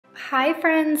Hi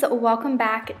friends, welcome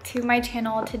back to my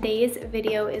channel. Today's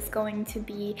video is going to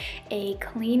be a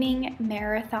cleaning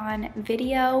marathon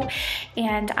video,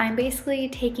 and I'm basically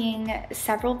taking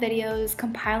several videos,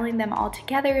 compiling them all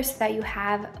together so that you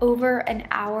have over an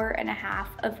hour and a half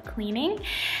of cleaning.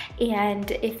 And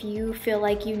if you feel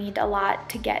like you need a lot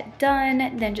to get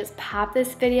done, then just pop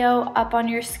this video up on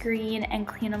your screen and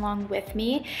clean along with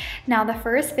me. Now, the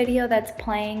first video that's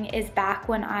playing is back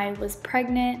when I was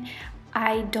pregnant.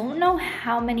 I don't know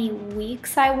how many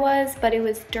weeks I was, but it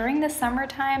was during the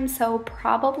summertime, so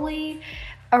probably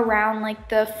around like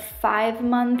the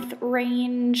 5-month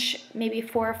range, maybe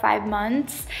 4 or 5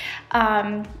 months.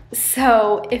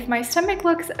 So if my stomach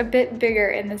looks a bit bigger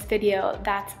in this video,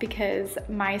 that's because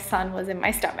my son was in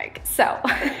my stomach. So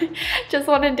just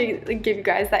wanted to give you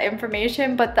guys that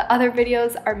information, but the other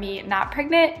videos are me not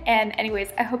pregnant. And anyways,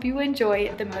 I hope you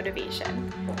enjoy the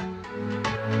motivation.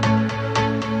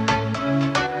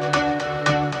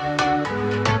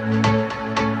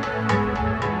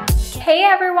 Hey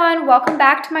everyone, welcome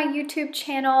back to my YouTube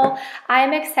channel. I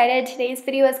am excited. Today's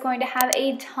video is going to have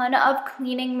a ton of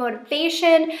cleaning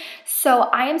motivation. So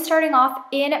I am starting off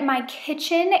in my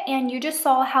kitchen, and you just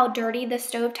saw how dirty the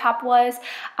stovetop was.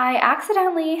 I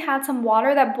accidentally had some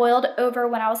water that boiled over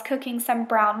when I was cooking some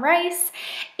brown rice,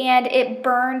 and it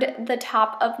burned the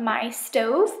top of my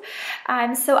stove.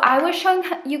 So I was showing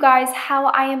you guys how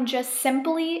I am just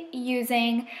simply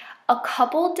using a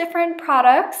couple different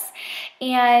products,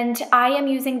 and I am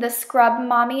using the Scrub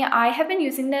Mommy. I have been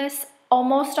using this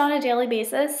almost on a daily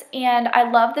basis, and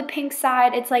I love the pink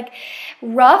side. It's like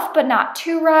rough but not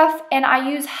too rough, and I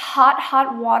use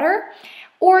hot water,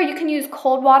 or you can use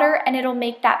cold water and it'll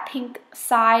make that pink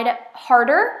side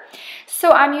harder.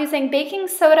 So I'm using baking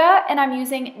soda, and I'm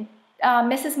using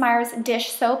Mrs. Meyer's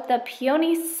dish soap, the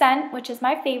peony scent, which is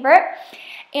my favorite,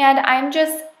 and I'm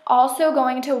just also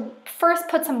going to first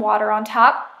put some water on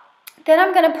top. Then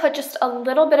I'm going to put just a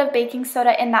little bit of baking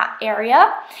soda in that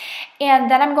area, and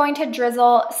then I'm going to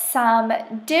drizzle some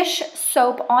dish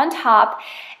soap on top,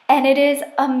 and it is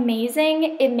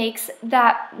amazing. It makes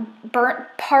that burnt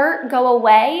part go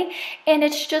away, and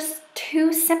it's just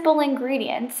 2 simple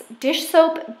ingredients: dish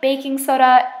soap, baking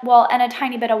soda, well, and a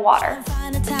tiny bit of water.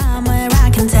 Find a time where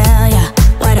I can tell ya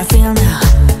what I feel now.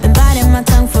 Been biting my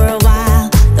tongue for a while.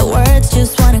 The words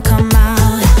just wanna come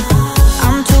out.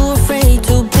 I'm too afraid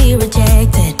to be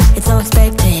rejected. It's so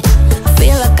expected. I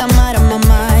feel like I'm out of my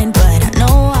mind, but I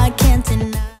know I can't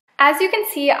deny. As you can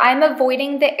see, I'm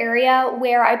avoiding the area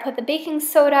where I put the baking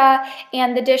soda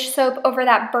and the dish soap over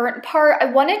that burnt part. I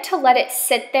wanted to let it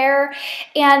sit there,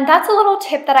 and that's a little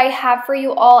tip that I have for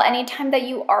you all anytime that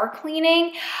you are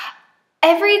cleaning.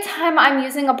 Every time I'm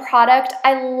using a product,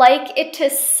 I like it to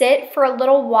sit for a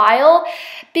little while,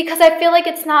 because I feel like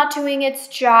it's not doing its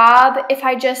job if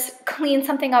I just clean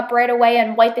something up right away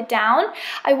and wipe it down.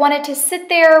 I want it to sit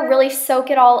there, really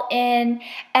soak it all in,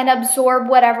 and absorb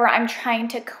whatever I'm trying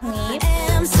to clean. I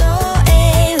am so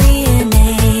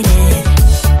alienated.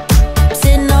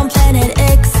 Sitting on planet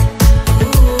X.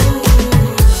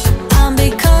 I'm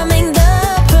becoming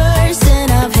the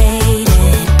person I've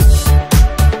hated.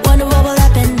 Wonder what will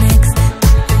happen next.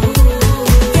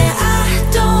 Yeah, I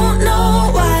don't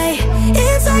know why.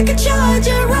 It's like a charge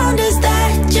around us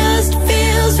that just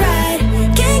feels right.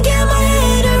 Can't get my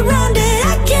head around it.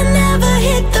 I can never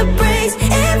hit the brakes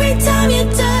every time you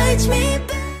touch me.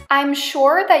 I'm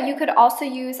sure that you could also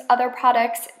use other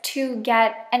products to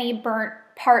get any burnt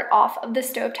part off of the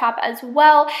stovetop as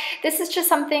well. This is just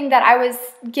something that I was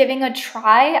giving a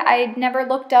try. I never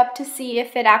looked up to see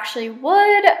if it actually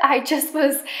would. I just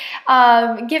was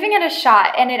giving it a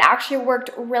shot, and it actually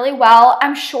worked really well.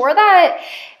 I'm sure that,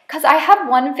 because I have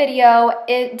one video,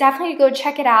 definitely go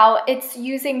check it out. It's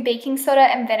using baking soda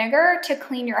and vinegar to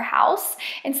clean your house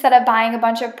instead of buying a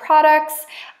bunch of products.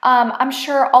 I'm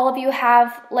sure all of you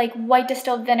have like white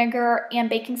distilled vinegar and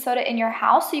baking soda in your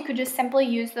house, so you could just simply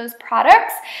use those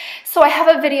products. So I have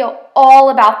a video all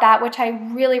about that, which I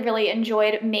really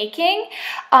enjoyed making.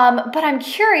 But I'm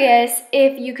curious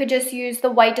if you could just use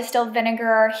the white distilled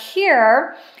vinegar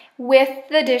here with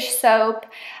the dish soap,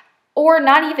 or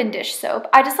not even dish soap.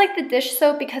 I just like the dish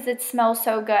soap because it smells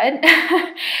so good.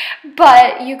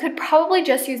 But you could probably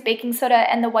just use baking soda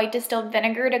and the white distilled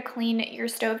vinegar to clean your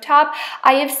stovetop.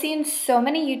 I have seen so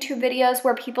many YouTube videos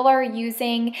where people are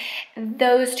using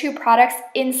those 2 products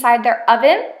inside their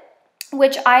oven,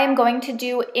 which I am going to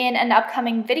do in an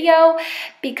upcoming video,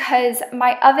 because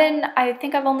my oven, I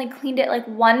think I've only cleaned it like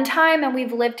 1 time, and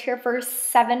we've lived here for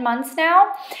 7 months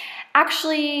now.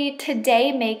 Actually,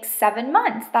 today makes 7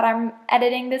 months that I'm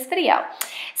editing this video.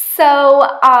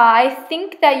 So I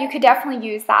think that you could definitely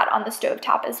use that on the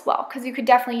stovetop as well, because you could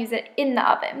definitely use it in the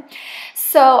oven.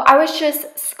 So I was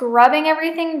just scrubbing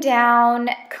everything down,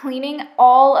 cleaning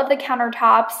all of the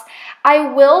countertops.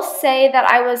 I will say that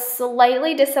I was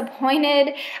slightly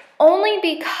disappointed only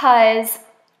because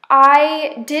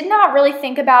I did not really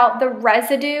think about the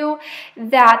residue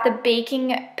that the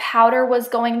baking powder was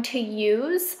going to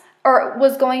use or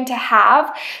was going to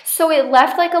have. So it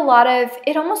left like a lot of,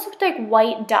 it almost looked like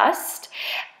white dust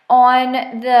on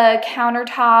the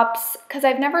countertops because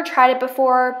I've never tried it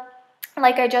before,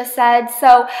 like I just said.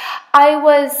 So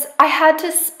I had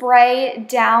to spray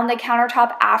down the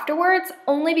countertop afterwards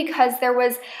only because there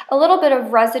was a little bit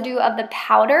of residue of the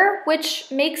powder, which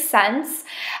makes sense.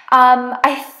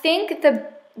 I think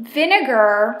the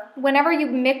vinegar, whenever you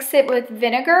mix it with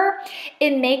vinegar,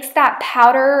 it makes that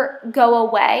powder go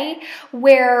away,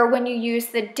 where when you use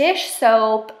the dish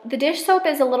soap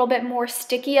is a little bit more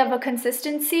sticky of a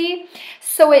consistency,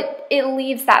 so it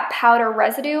leaves that powder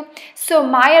residue. So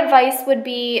my advice would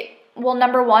be, well,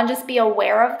 number one, just be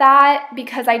aware of that,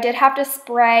 because I did have to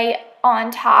spray on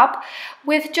top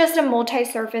with just a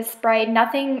multi-surface spray.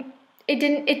 Nothing,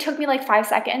 it took me like 5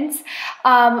 seconds,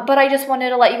 but I just wanted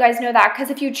to let you guys know that, because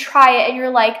if you try it and you're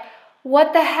like,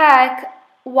 what the heck,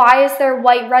 why is there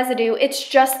white residue? It's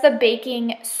just the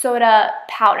baking soda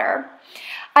powder.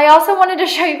 I also wanted to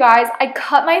show you guys, I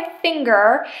cut my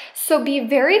finger, so be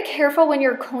very careful when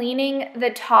you're cleaning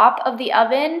the top of the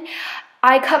oven.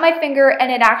 I cut my finger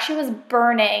and it actually was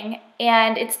burning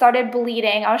and it started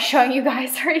bleeding. I was showing you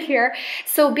guys right here.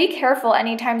 So be careful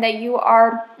anytime that you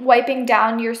are wiping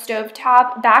down your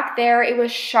stovetop. Back there, it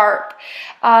was sharp.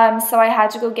 So I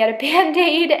had to go get a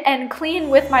Band-Aid and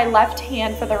clean with my left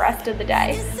hand for the rest of the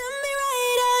day.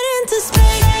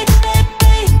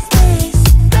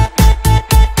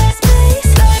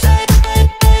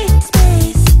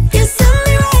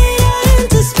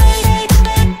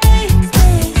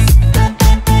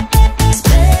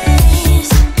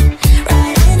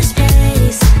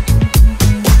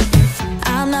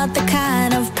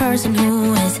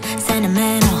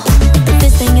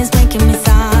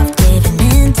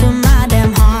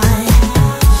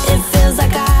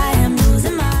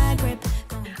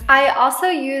 I also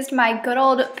used my good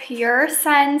old Pure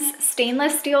Sense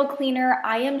stainless steel cleaner.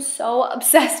 I am so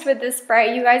obsessed with this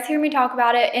spray. You guys hear me talk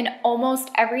about it in almost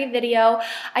every video.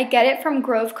 I get it from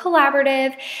Grove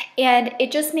Collaborative and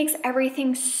it just makes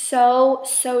everything so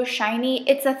shiny.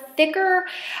 It's a thicker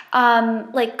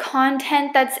like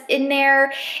content that's in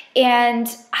there, and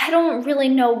I don't really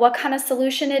know what kind of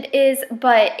solution it is,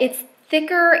 but it's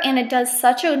thicker and it does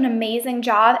such an amazing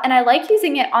job, and I like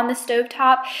using it on the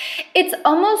stovetop. It's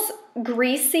almost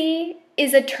greasy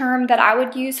is a term that I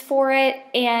would use for it,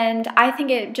 and I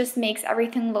think it just makes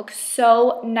everything look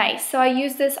so nice. So I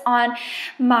use this on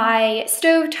my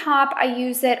stovetop, I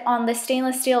use it on the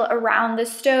stainless steel around the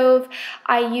stove,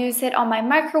 I use it on my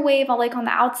microwave, like on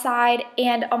the outside,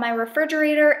 and on my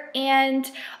refrigerator,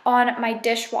 and on my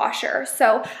dishwasher.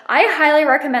 So I highly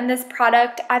recommend this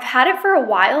product. I've had it for a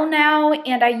while now,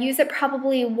 and I use it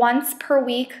probably once per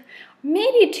week,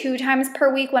 maybe 2 times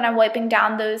per week when I'm wiping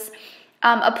down those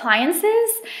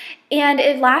appliances, and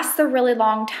it lasts a really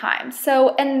long time.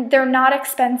 So, and they're not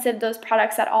expensive, those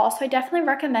products, at all, so I definitely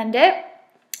recommend it.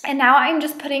 And now I'm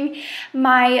just putting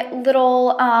my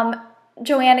little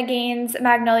Joanna Gaines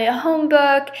Magnolia Home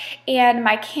Book and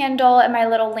my candle and my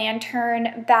little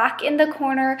lantern back in the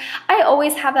corner. I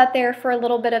always have that there for a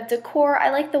little bit of decor.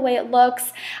 I like the way it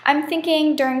looks. I'm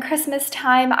thinking during Christmas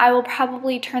time I will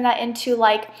probably turn that into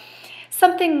like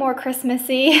something more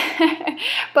Christmassy,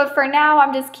 but for now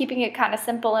I'm just keeping it kind of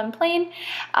simple and plain,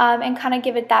 and kind of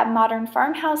give it that modern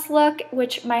farmhouse look,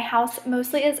 which my house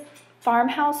mostly is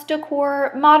farmhouse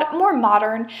decor, more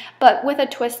modern, but with a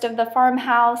twist of the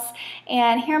farmhouse.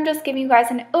 And here I'm just giving you guys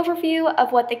an overview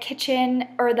of what the kitchen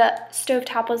or the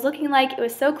stovetop was looking like. It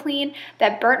was so clean,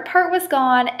 that burnt part was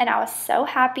gone, and I was so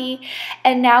happy.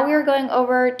 And now we are going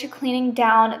over to cleaning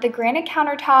down the granite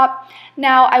countertop.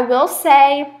 Now I will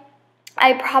say,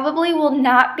 I will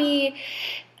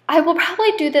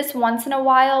probably do this once in a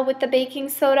while with the baking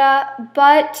soda,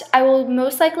 but I will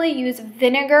most likely use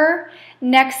vinegar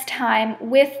next time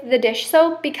with the dish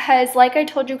soap, because like I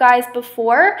told you guys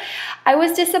before, I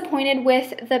was disappointed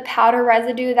with the powder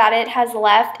residue that it has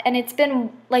left, and it's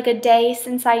been like a day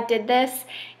since I did this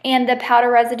and the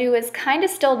powder residue is kind of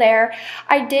still there.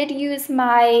 I did use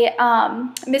my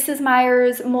Mrs.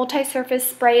 Meyer's multi-surface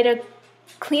spray to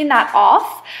clean that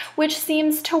off, which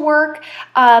seems to work,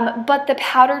 but the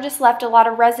powder just left a lot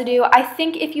of residue. I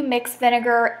think if you mix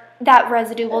vinegar that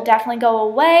residue will definitely go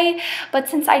away. But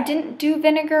since I didn't do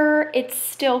vinegar, it's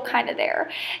still kind of there.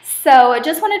 So I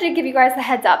just wanted to give you guys a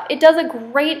heads up. It does a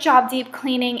great job deep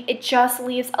cleaning. It just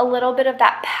leaves a little bit of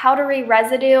that powdery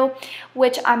residue,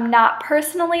 which I'm not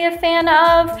personally a fan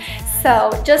of.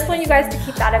 So just want you guys to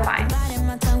keep that in mind.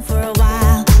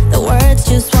 The words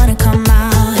just wanna come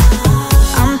out.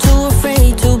 I'm too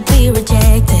afraid to be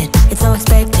rejected. It's so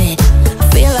expected. I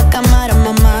feel like I'm out of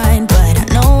my mind, but I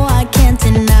know I can't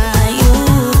deny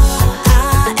you.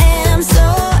 I am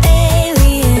so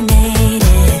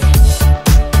alienated,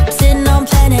 sitting on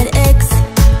planet X.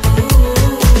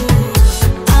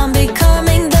 I'm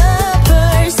becoming the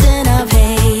person I've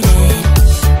hated.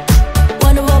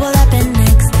 Wonder what will happen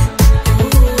next.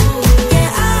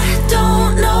 Yeah, I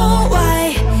don't know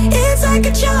why. It's like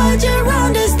a charge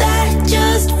around us that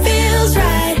just feels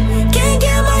right. Can't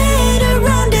get my head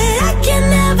around it. I can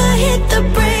never hit the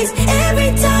brakes.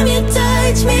 Every time you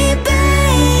touch me,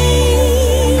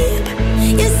 babe,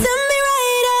 you send me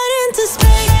right out into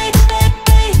space.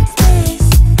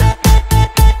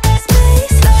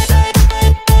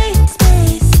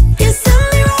 You send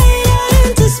me right out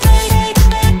into space.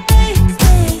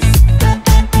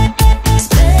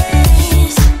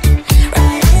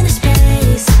 Right into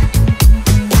space.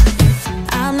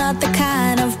 I'm not the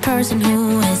kind of person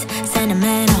who is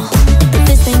sentimental, but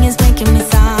this thing is making me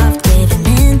soft, giving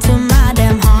into my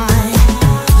damn heart.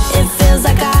 It feels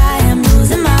like I am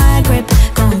losing my grip,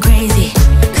 going crazy,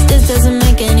 'cause this doesn't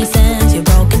make any sense. You're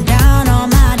broken down all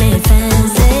my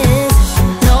defenses.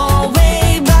 No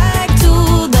way back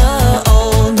to the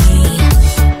old me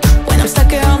when I'm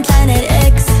stuck here on planet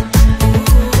X.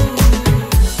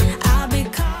 I'll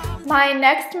become My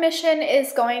next mission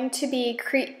is going to be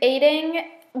creating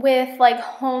with like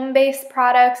home-based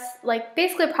products, like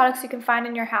basically products you can find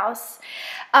in your house,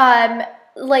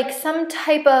 like some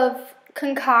type of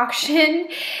concoction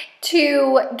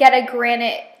to get a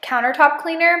granite countertop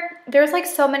cleaner. There's like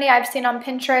so many I've seen on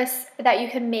Pinterest that you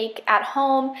can make at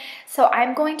home, so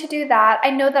I'm going to do that.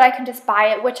 I know that I can just buy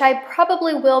it, which I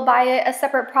probably will buy it a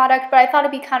separate product, but I thought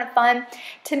it'd be kind of fun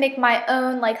to make my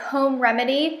own like home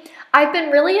remedy. I've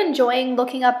been really enjoying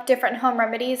looking up different home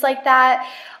remedies like that.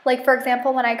 Like for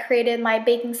example, when I created my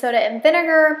baking soda and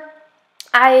vinegar,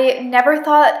 I never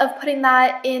thought of putting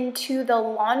that into the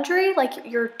laundry, like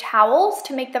your towels,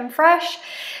 to make them fresh.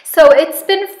 So it's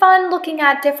been fun looking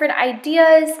at different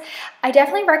ideas. I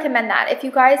definitely recommend that. If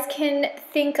you guys can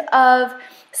think of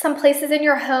some places in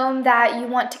your home that you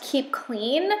want to keep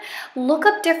clean, look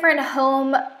up different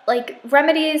home like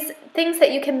remedies, things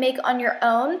that you can make on your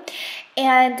own,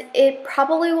 and it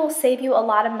probably will save you a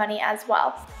lot of money as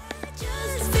well.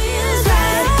 just feels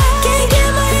right. Can't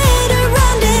get my head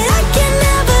around it. I can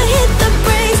never hit the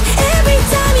brakes. Every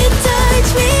time you touch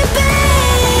me,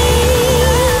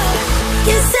 babe,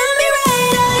 you send me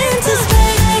right out into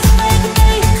space.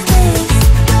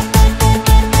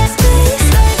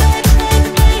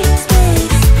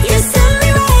 You send me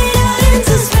right out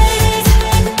into space.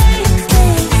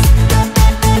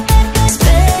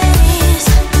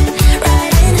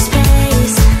 Right into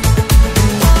space.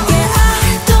 Yeah, I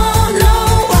don't know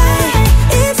why.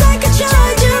 It's like a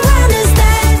charge around us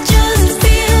that just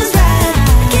feels right.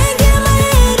 Can't get my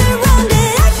head around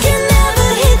it. I can never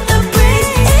hit the brakes.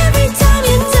 Every time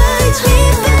you touch me,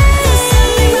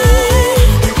 babe,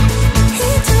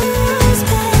 into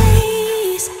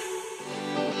space.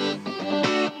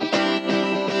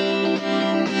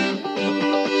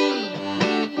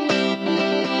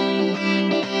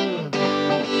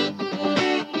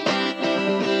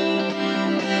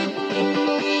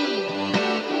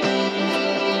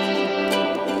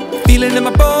 Feeling in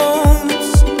my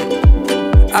bones,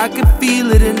 I can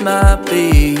feel it in my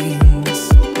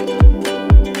veins.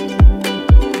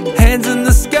 Hands in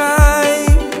the sky,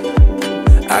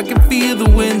 I can feel the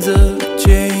winds of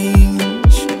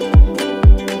change.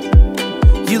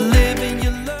 You live and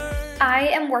you learn. I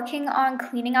am working on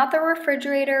cleaning out the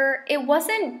refrigerator. It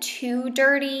wasn't too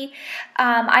dirty.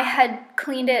 I had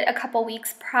cleaned it a couple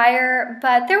weeks prior,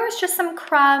 but there was just some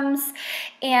crumbs,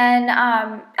 and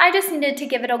I just needed to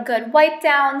give it a good wipe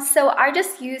down. So I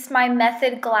just used my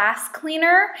Method glass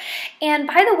cleaner. And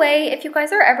by the way, if you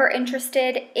guys are ever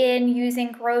interested in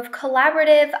using Grove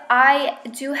Collaborative, I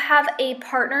do have a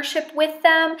partnership with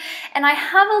them, and I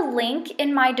have a link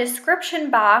in my description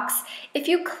box. If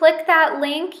you click that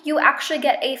link, you actually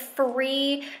get a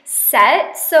free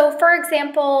set. So for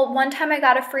example, one time I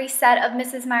got a free set of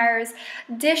Mrs. Meyer's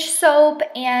dish soap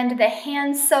and the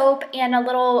hand soap and a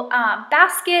little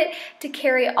basket to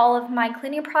carry all of my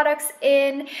cleaning products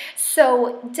in.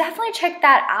 So definitely check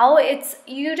that out.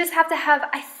 You just have to have,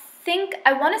 I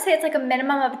I want to say it's like a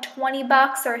minimum of 20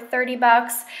 bucks or 30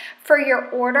 bucks for your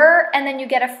order, and then you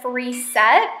get a free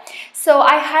set. So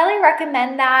I highly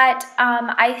recommend that.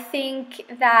 I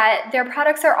think that their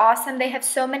products are awesome. They have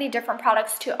so many different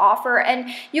products to offer, and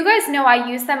you guys know I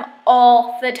use them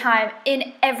all the time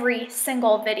in every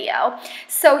single video.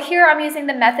 So here I'm using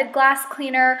the Method Glass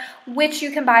Cleaner, which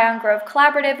you can buy on Grove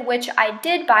Collaborative, which I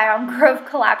did buy on Grove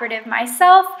Collaborative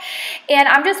myself. And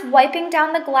I'm just wiping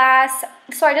down the glass.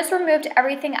 So I just removed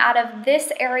everything out of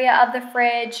this area of the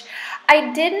fridge.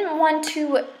 I didn't want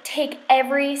to take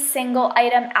every single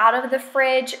item out of the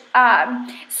fridge,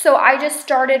 so I just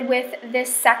started with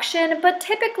this section, but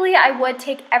typically I would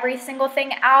take every single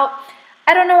thing out.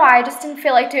 I don't know why, I just didn't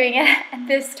feel like doing it at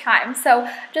this time. So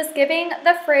just giving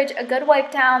the fridge a good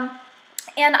wipe down.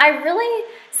 And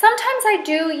sometimes I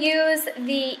do use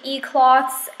the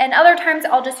e-cloths, and other times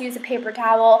I'll just use a paper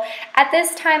towel. At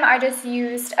this time, I just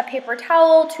used a paper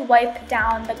towel to wipe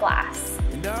down the glass.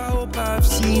 And I hope I've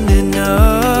seen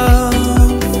enough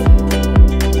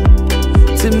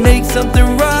to make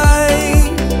something right,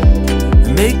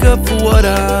 and make up for what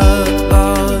I've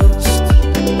lost.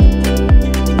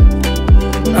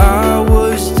 I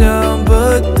was down,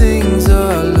 but things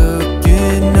are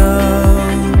looking up.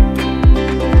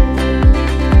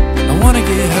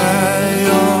 High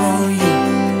on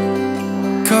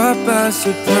you, caught by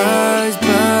surprise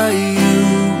by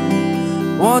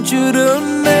you. Want you to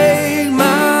make my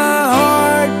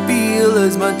heart feel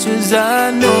as much as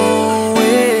I know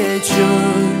it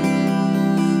should.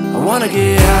 I wanna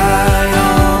get high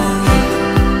on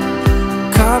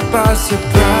you, caught by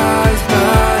surprise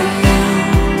by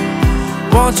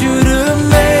you. Want you to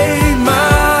make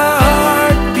my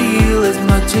heart feel as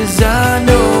much as I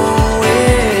know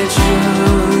it should.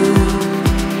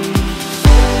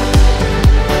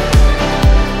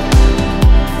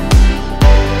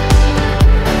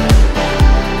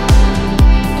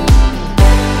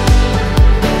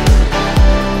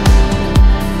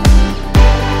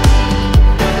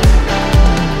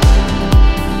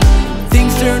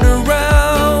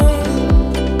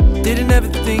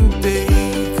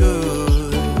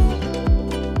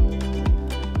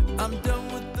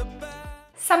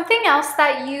 Something else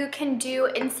that you can do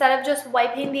instead of just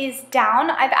wiping these down,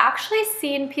 I've actually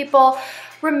seen people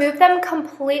remove them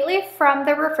completely from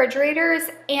the refrigerators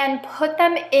and put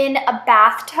them in a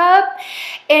bathtub,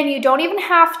 and you don't even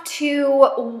have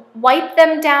to wipe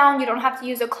them down. You don't have to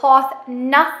use a cloth,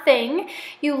 nothing.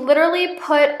 You literally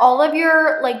put all of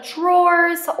your like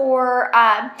drawers or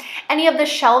any of the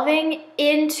shelving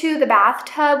into the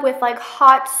bathtub with like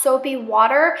hot soapy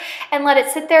water and let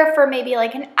it sit there for maybe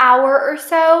like an hour or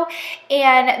so,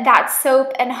 and that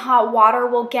soap and hot water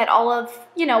will get all of,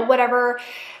 you know, whatever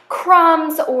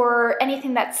crumbs or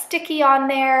anything that's sticky on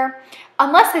there.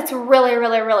 Unless it's really,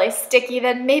 really, really sticky,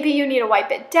 then maybe you need to wipe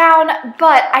it down.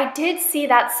 But I did see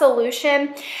that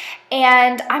solution,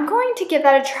 and I'm going to give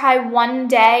that a try one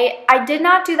day. I did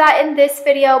not do that in this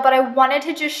video, but I wanted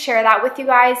to just share that with you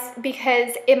guys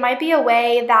because it might be a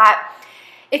way that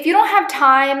if you don't have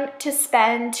time to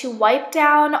spend to wipe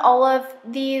down all of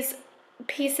these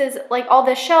pieces, like all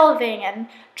the shelving and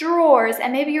drawers,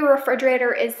 and maybe your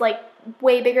refrigerator is like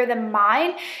way bigger than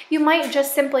mine, you might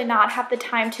just simply not have the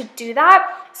time to do that.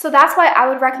 So that's why I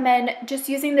would recommend just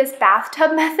using this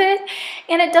bathtub method.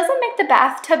 And it doesn't make the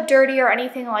bathtub dirty or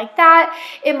anything like that.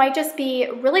 It might just be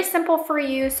really simple for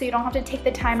you, so you don't have to take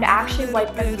the time to actually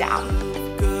wipe them down.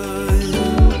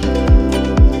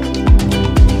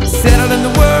 Settled in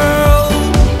the world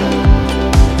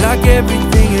like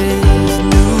everything is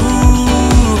new.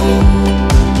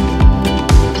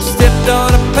 Stepped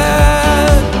on a path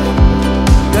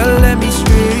that led me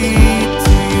straight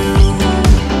to you.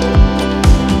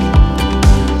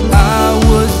 I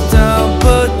was down,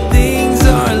 but things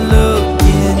are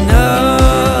looking up.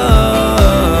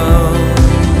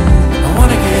 I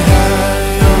wanna get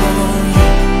high on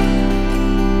you,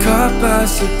 caught by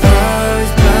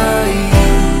surprise by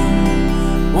you.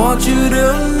 Want you to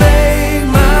make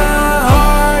my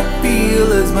heart feel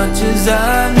as much as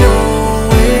I know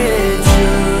it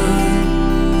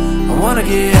should. I wanna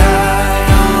get high,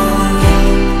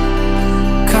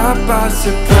 caught by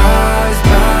surprise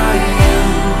by you.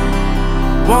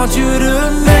 Want you to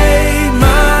make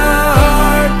my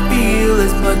heart feel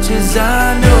as much as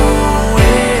I know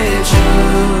it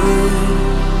should.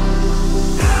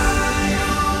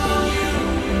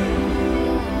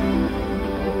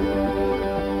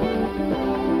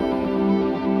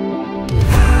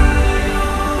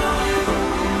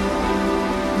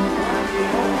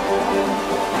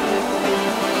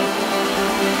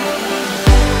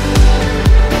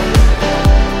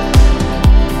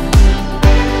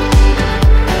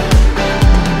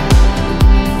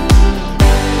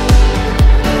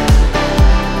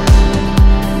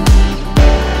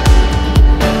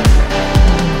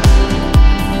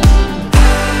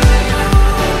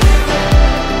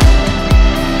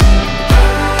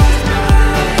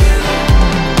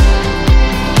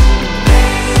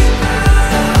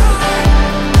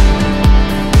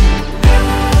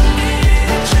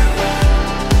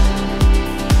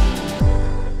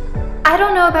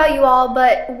 about you all,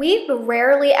 but we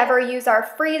rarely ever use our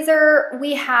freezer.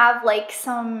 We have like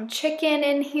some chicken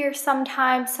in here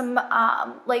sometimes, some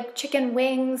like chicken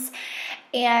wings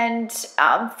and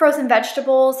frozen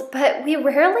vegetables, but we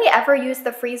rarely ever use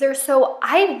the freezer, so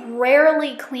I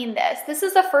rarely clean this. This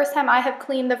is the first time I have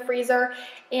cleaned the freezer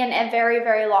in a very,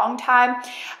 very long time. So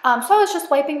I was just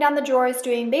wiping down the drawers,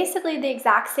 doing basically the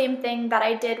exact same thing that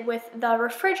I did with the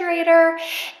refrigerator,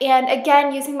 and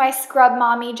again using my Scrub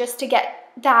Mommy just to get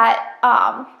that,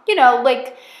 you know,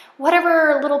 like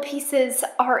whatever little pieces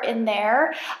are in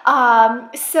there.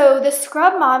 So the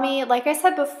Scrub Mommy, like I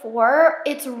said before,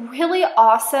 it's really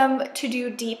awesome to do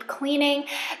deep cleaning.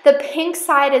 The pink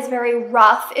side is very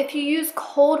rough. If you use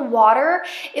cold water,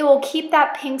 it will keep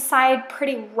that pink side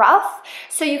pretty rough,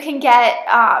 so you can get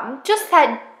just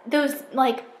those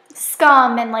like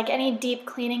scum and like any deep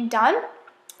cleaning done.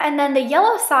 And then the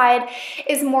yellow side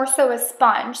is more so a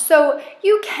sponge. So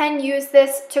you can use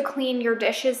this to clean your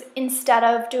dishes instead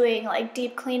of doing like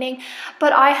deep cleaning,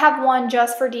 but I have one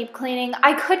just for deep cleaning.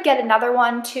 I could get another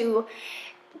one to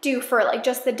do for like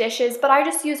just the dishes, but I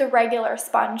just use a regular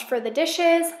sponge for the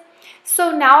dishes. So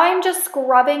now I'm just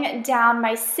scrubbing down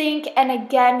my sink, and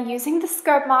again using the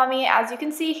Scrub Mommy. As you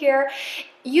can see here,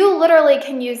 you literally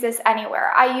can use this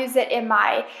anywhere. I use it in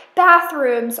my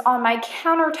bathrooms, on my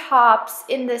countertops,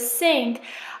 in the sink.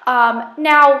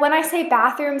 Now, when I say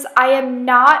bathrooms, I am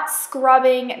not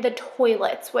scrubbing the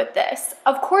toilets with this.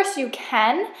 Of course you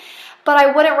can, but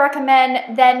I wouldn't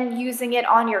recommend then using it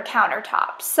on your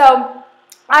countertops. So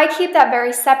I keep that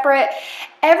very separate.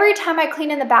 Every time I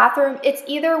clean in the bathroom, it's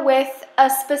either with a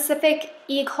specific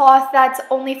e-cloth that's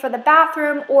only for the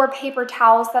bathroom or paper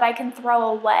towels that I can throw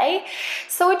away.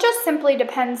 So it just simply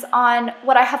depends on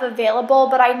what I have available,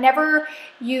 but I never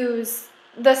use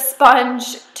the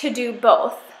sponge to do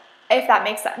both, if that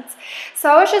makes sense. So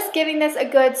I was just giving this a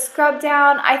good scrub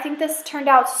down. I think this turned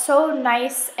out so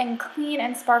nice and clean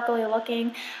and sparkly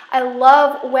looking. I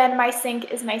love when my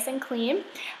sink is nice and clean,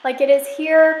 like it is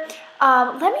here.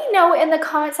 Let me know in the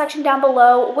comment section down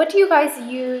below, what do you guys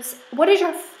use? What is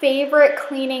your favorite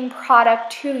cleaning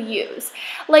product to use?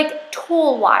 Like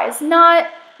tool-wise, not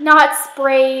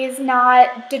sprays,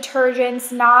 not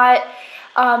detergents, not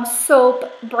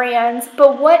soap brands,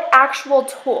 but what actual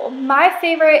tool? My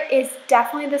favorite is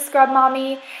definitely the Scrub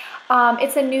Mommy.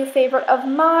 It's a new favorite of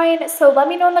mine, so let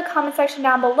me know in the comment section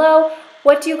down below,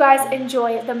 what do you guys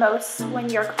enjoy the most when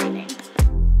you're cleaning?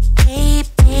 Hey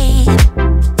babe,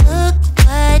 look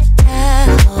what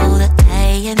hole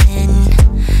I am in.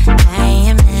 I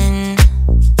am in.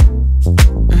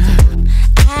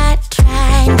 I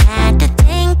try not to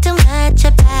think too much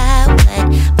about what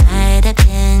might have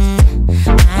been.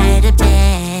 Might have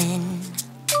been.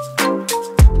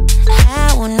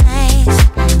 How nice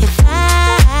if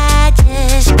I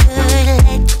just could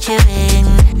let you in,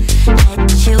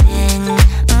 let you in.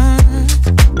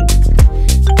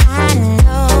 I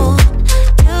know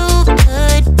you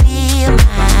could be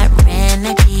my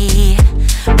remedy,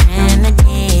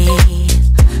 remedy.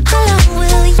 How long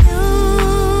will you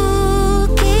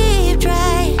keep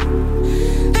trying?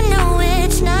 I know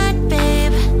it's not,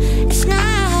 babe, it's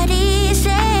not easy.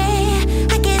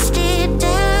 I guess deep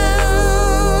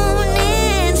down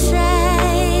inside,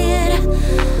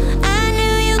 I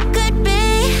knew you could be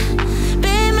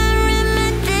my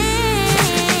remedy.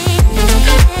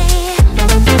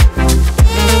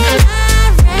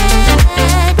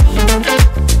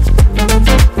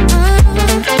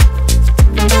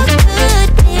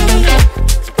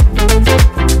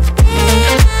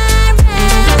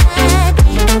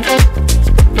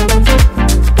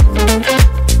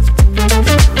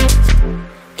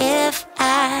 If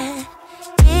I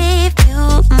gave you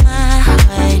my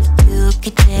heart, you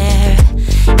could tear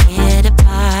it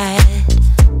apart.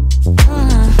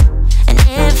 And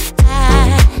if I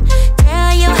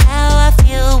tell you how I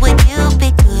feel, would you be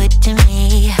good to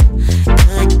me?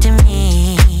 Good to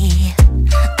me.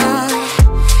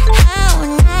 How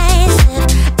nice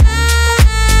if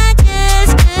I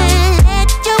just could let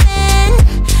you in,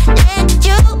 let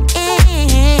you in.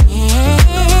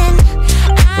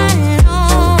 I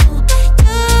know you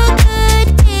could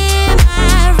be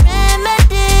my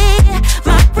remedy,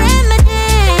 my remedy.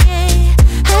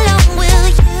 How long will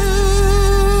you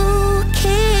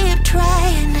keep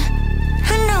trying?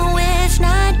 I know it's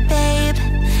not, babe,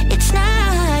 it's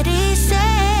not easy.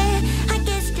 I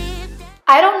guess deep down.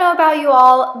 I don't know about you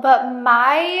all, but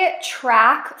my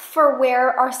track for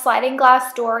where our sliding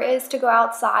glass door is to go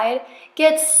outside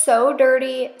gets so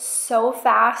dirty so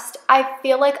fast. I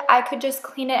feel like I could just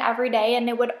clean it every day and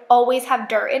it would always have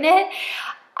dirt in it.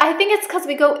 I think it's because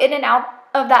we go in and out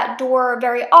of that door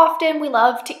very often. We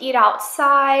love to eat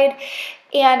outside,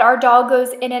 and our dog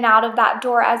goes in and out of that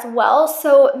door as well.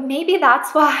 So maybe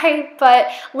that's why, but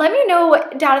let me know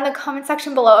down in the comment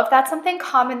section below if that's something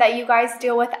common that you guys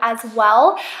deal with as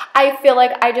well. I feel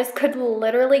like I just could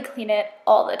literally clean it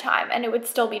all the time and it would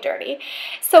still be dirty.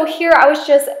 So here I was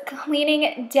just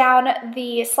cleaning down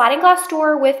the sliding glass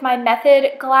door with my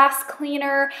Method glass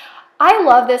cleaner. I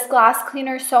love this glass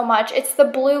cleaner so much. It's the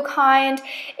blue kind.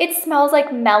 It smells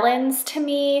like melons to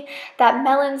me. That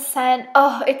melon scent,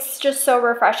 oh, it's just so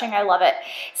refreshing. I love it.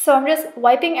 So I'm just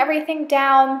wiping everything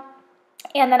down,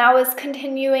 and then I was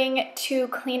continuing to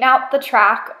clean out the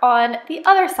track on the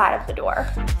other side of the door.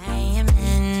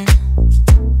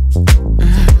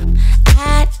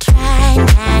 I try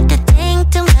not to think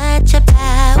too much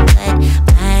about what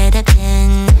might have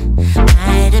been,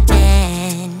 might have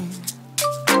been.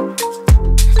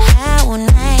 How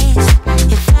nice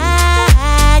if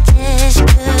I just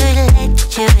could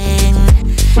let you in,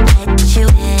 let you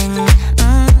in.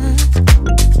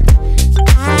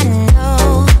 I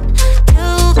know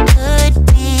you could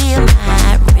be my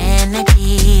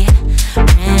remedy,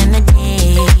 remedy.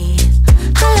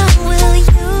 How long will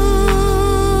you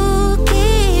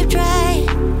keep trying?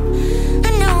 I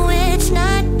know it's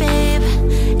not, babe,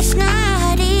 it's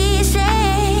not easy.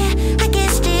 I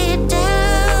guess deep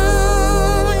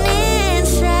down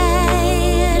inside,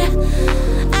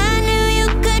 I knew you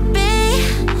could be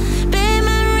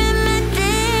my remedy.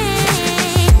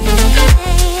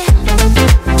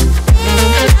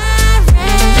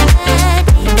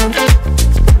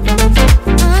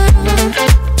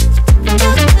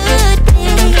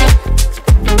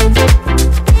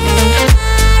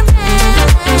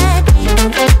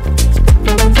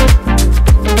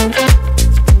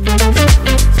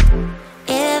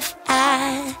 If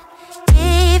I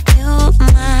gave you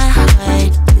my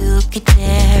heart, you could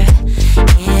tear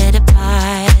it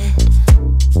apart.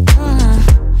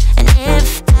 And if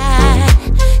I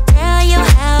tell you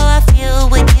how I feel,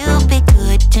 would you be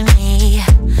good to me?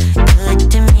 Good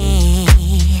to me.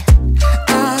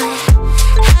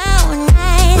 How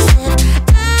nice if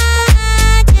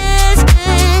I just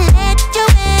could let you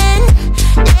in,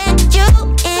 let you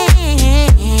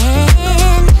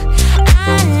in. I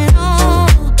know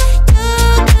you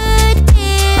could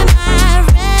be my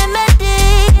remedy,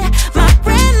 my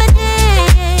remedy.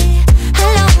 How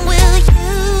long will you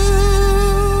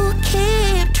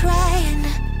keep trying?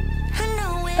 I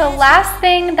know The last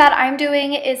thing that I'm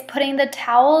doing is putting the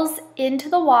towels into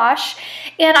the wash,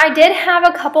 and I did have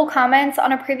a couple comments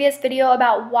on a previous video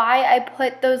about why I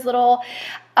put those little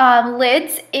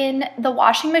lids in the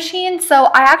washing machine. So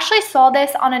I actually saw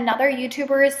this on another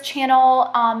YouTuber's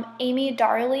channel, Amy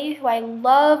Darley, who I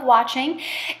love watching,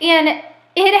 and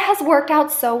it has worked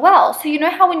out so well. So you know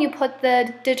how when you put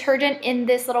the detergent in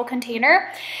this little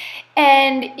container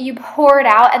and you pour it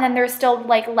out and then there's still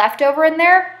like leftover in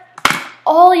there?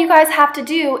 All you guys have to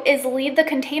do is leave the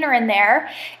container in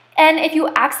there, and if you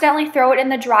accidentally throw it in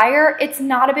the dryer, it's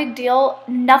not a big deal.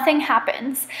 Nothing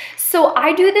happens. So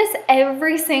I do this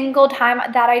every single time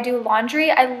that I do laundry.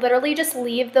 I literally just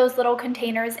leave those little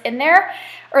containers in there,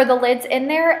 or the lids in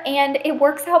there, and it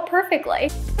works out perfectly.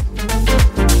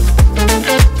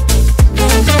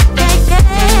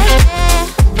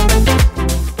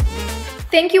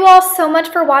 Thank you all so much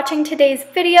for watching today's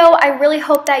video. I really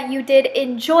hope that you did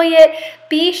enjoy it.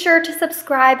 Be sure to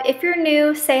subscribe if you're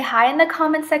new, say hi in the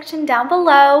comment section down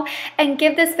below, and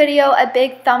give this video a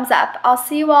big thumbs up. I'll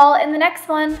see you all in the next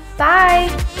one. Bye!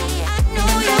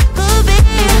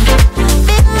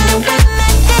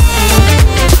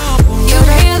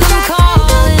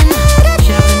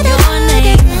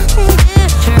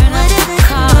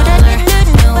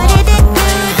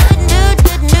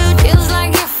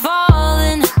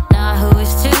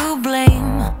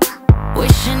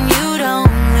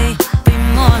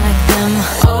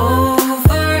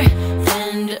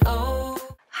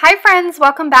 Hi friends,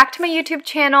 welcome back to my YouTube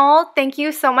channel. Thank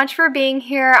you so much for being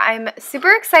here. I'm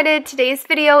super excited. Today's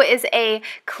video is a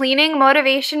cleaning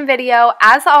motivation video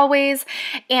as always,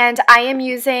 and I am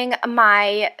using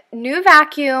my new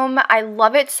vacuum. I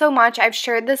love it so much. I've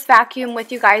shared this vacuum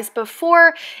with you guys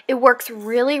before. It works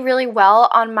really, really well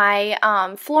on my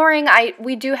flooring.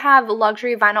 We do have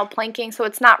luxury vinyl planking, so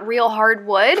it's not real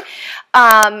hardwood.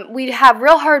 We have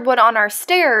real hardwood on our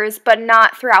stairs, but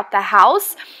not throughout the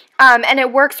house. And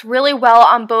it works really well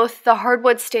on both the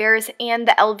hardwood stairs and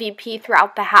the LVP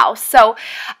throughout the house. So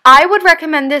I would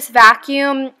recommend this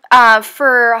vacuum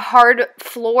for hard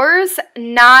floors,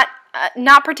 not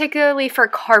not particularly for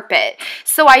carpet.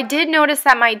 So I did notice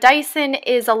that my Dyson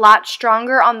is a lot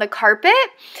stronger on the carpet,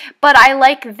 but I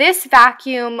like this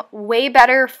vacuum way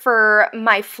better for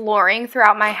my flooring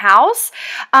throughout my house.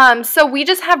 So we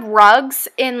just have rugs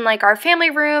in like our family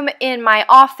room, in my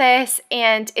office,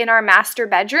 and in our master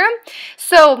bedroom.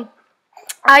 So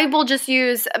I will just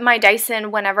use my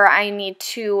Dyson whenever I need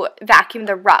to vacuum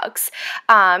the rugs.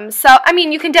 So, I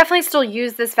mean, you can definitely still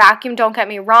use this vacuum, don't get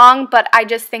me wrong, but I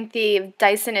just think the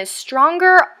Dyson is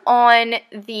stronger on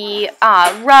the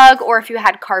rug or if you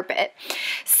had carpet.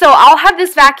 So, I'll have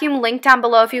this vacuum linked down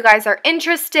below if you guys are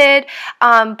interested,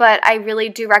 but I really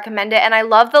do recommend it, and I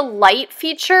love the light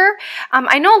feature.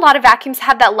 I know a lot of vacuums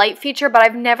have that light feature, but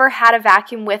I've never had a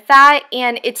vacuum with that,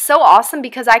 and it's so awesome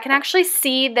because I can actually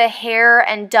see the hair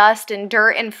and dust and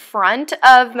dirt in front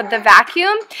of the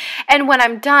vacuum, and when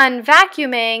I'm done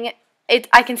vacuuming,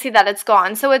 I can see that it's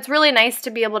gone. So it's really nice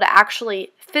to be able to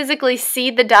actually physically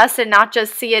see the dust and not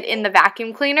just see it in the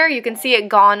vacuum cleaner. You can see it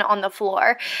gone on the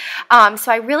floor.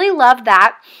 So I really love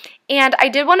that. And I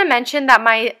did want to mention that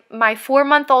my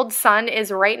 4-month-old son is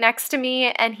right next to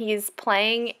me and he's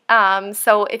playing.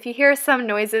 So if you hear some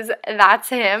noises, that's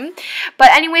him.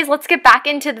 But anyways, let's get back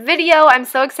into the video. I'm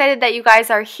so excited that you guys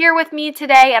are here with me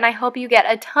today, and I hope you get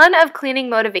a ton of cleaning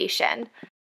motivation.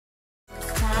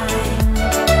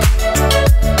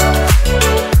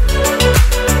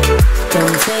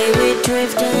 Don't say we're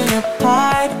drifting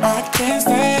apart. I can't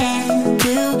stand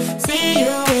to see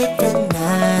you with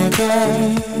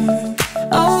another.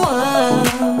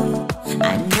 Oh,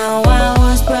 I know I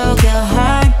once broke your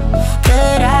heart,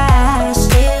 but I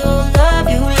still love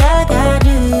you like I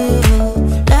do.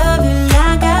 Love you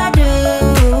like I do.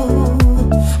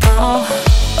 Oh,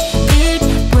 it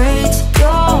breaks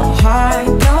your heart.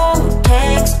 No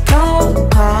text, no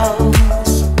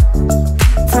calls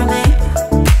from me.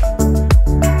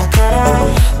 I thought I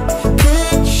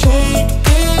could shake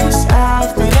this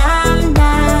off, but I'm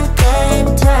not that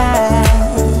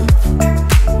tough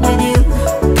with you.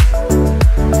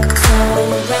 So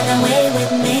run away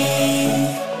with me,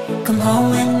 come home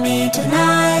with me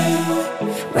tonight.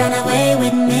 Run away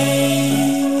with me,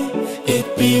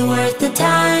 it'd be worth the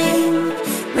time.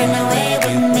 Run away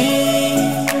with me,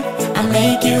 I'll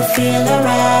make you feel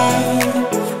alright.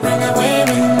 Run away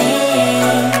with me,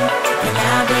 and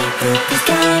I'll be good this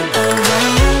time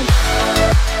around.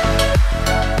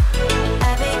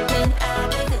 I'll be good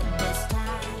this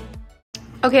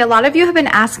time. Okay, a lot of you have been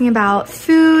asking about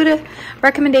food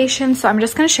recommendations, so I'm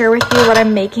just going to share with you what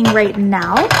I'm making right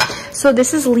now. So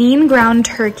this is lean ground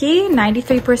turkey,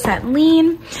 93%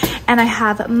 lean, and I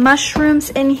have mushrooms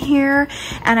in here,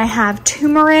 and I have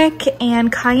turmeric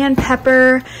and cayenne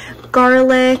pepper,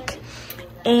 garlic,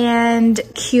 and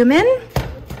cumin.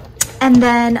 And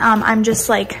then I'm just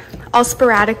like, I'll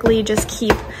sporadically just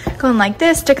keep going like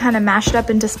this to kind of mash it up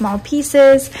into small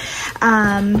pieces.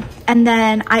 And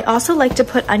then I also like to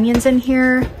put onions in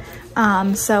here,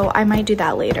 so I might do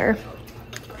that later.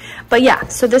 But yeah,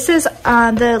 so this is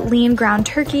the lean ground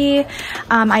turkey.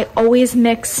 I always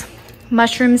mix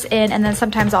mushrooms in, and then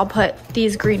sometimes I'll put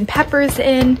these green peppers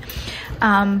in.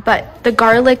 But the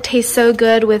garlic tastes so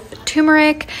good with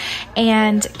turmeric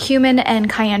and cumin and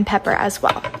cayenne pepper as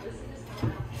well.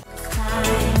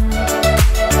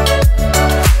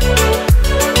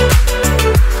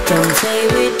 Don't say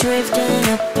we're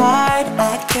drifting apart.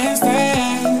 I can't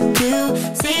stand to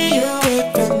see you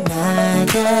with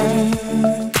another.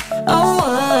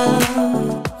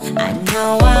 Oh, I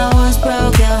know I once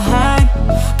broke your heart,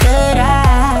 but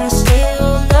I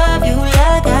still love you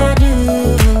like I do.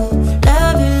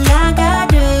 Love you like I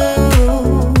do.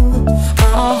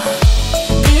 Oh,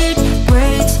 it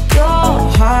breaks your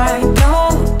heart. No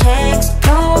text,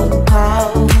 no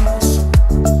calls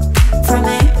from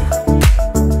me.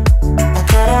 I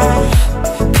thought I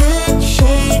could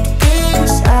shake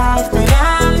this off, but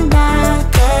I'm not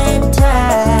that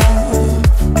tough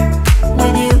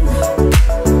with you.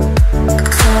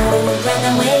 So run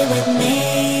away with me,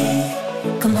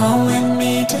 come home with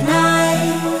me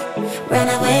tonight. Run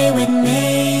away with me,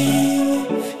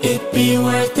 it'd be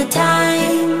worth the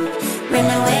time. Run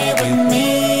away with me,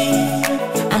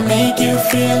 I'll make you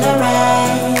feel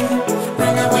alright.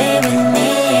 Run away with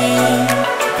me,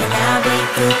 and I'll be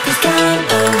good this time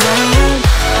around.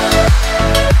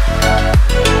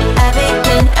 I'll be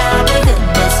good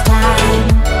this time.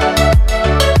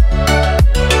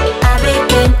 I'll be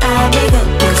good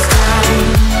this time.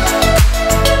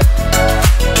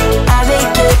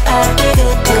 I'll be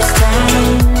good this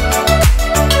time.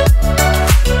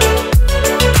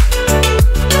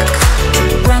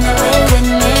 Run away with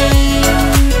me,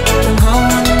 come home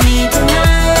with me tonight.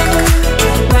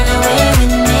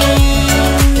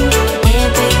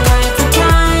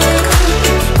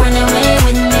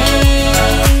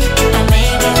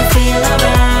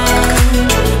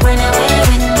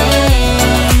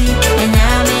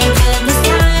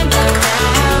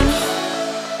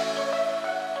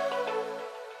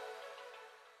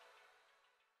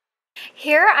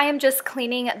 I am just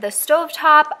cleaning the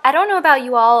stovetop. I don't know about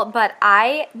you all, but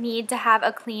I need to have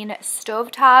a clean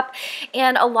stovetop.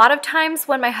 And a lot of times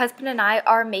when my husband and I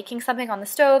are making something on the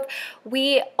stove,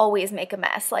 we always make a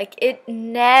mess. Like, it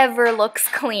never looks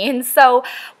clean. So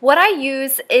what I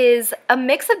use is a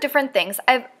mix of different things.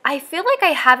 I feel like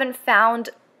I haven't found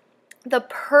the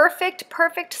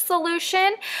perfect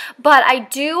solution, but I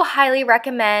do highly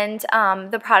recommend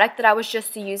the product that I was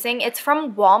just using. It's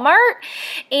from Walmart,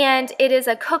 and it is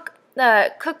a cook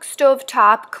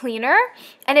stovetop cleaner,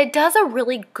 and it does a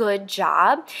really good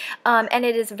job, and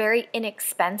it is a very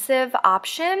inexpensive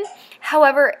option.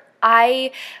 However,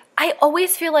 I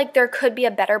always feel like there could be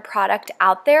a better product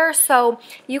out there, so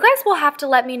you guys will have to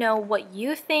let me know what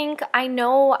you think. I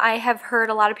know I have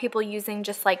heard a lot of people using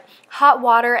just like hot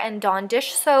water and Dawn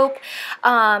dish soap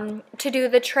to do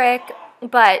the trick,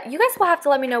 but you guys will have to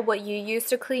let me know what you use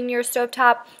to clean your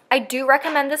stovetop. I do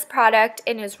recommend this product,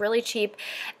 and it's really cheap,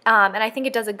 and I think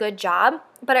it does a good job,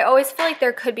 but I always feel like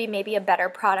there could be maybe a better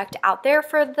product out there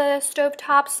for the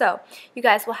stovetop, so you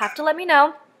guys will have to let me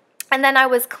know. And then I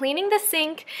was cleaning the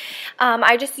sink.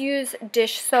 I just use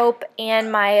dish soap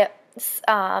and my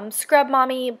Scrub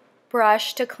Mommy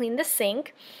brush to clean the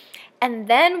sink. And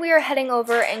then we are heading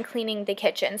over and cleaning the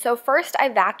kitchen. So first I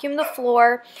vacuum the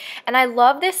floor, and I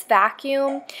love this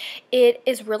vacuum. It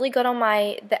is really good on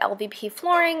the LVP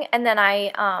flooring, and then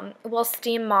I will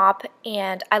steam mop,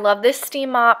 and I love this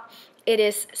steam mop. It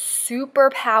is super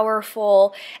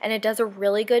powerful, and it does a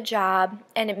really good job,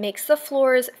 and it makes the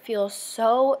floors feel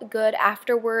so good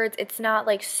afterwards. It's not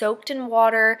like soaked in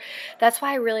water. That's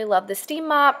why I really love the steam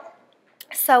mop.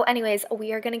 So anyways,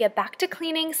 we are going to get back to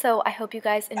cleaning, so I hope you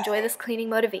guys enjoy this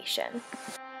cleaning motivation.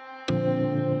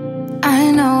 I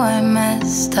know I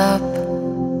messed up.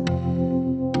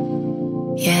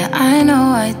 Yeah, I know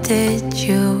I did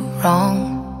you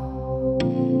wrong,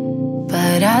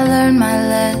 but I learned my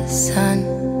lesson.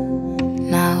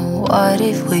 Now what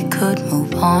if we could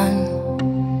move on?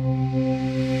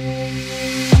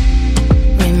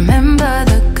 Remember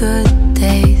the good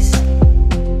days.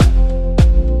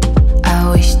 I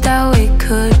wish that we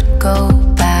could go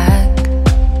back.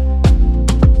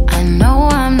 I know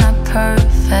I'm not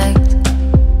perfect,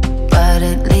 but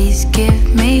at least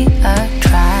give me a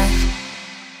try.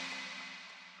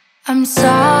 I'm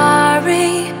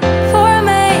sorry for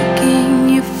making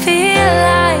you feel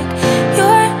like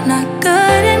you're not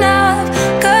good enough,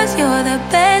 'cause you're the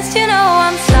best, you know.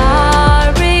 I'm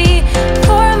sorry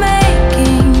for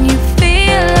making you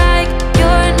feel like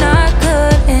you're not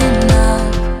good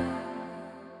enough.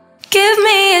 Give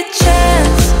me a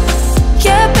chance,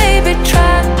 yeah baby, try.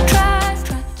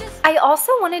 I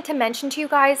also wanted to mention to you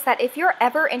guys that if you're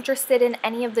ever interested in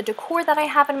any of the decor that I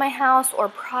have in my house or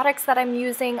products that I'm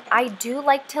using, I do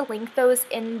like to link those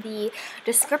in the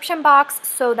description box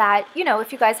so that, you know,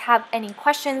 if you guys have any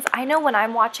questions. I know when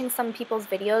I'm watching some people's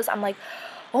videos, I'm like,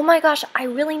 oh my gosh, I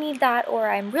really need that, or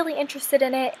I'm really interested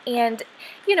in it. And,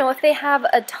 you know, if they have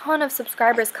a ton of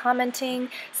subscribers commenting,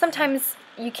 sometimes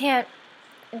you can't,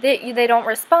 they don't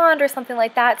respond or something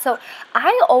like that. So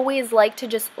I always like to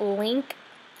just link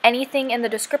anything in the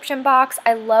description box.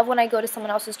 I love when I go to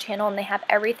someone else's channel and they have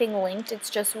everything linked.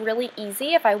 It's just really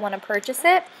easy if I want to purchase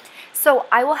it. So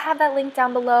I will have that link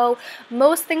down below.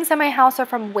 Most things in my house are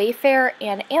from Wayfair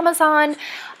and Amazon.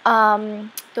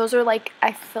 Those are like,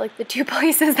 I feel like the two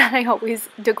places that I always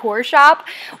decor shop,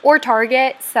 or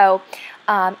Target. So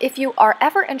if you are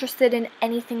ever interested in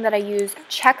anything that I use,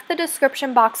 check the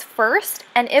description box first,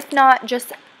 and if not,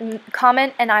 just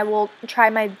comment and I will try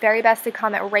my very best to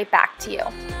comment right back to you.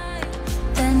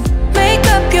 Then make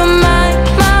up your mind.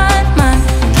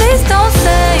 Please don't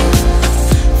say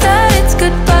that it's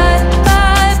goodbye,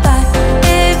 bye, bye.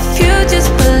 If you just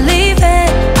believe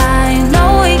it, I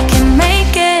know we can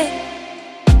make it.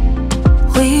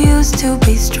 We used to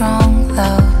be strong,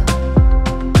 love.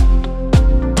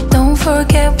 Don't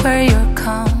forget where you're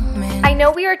coming. I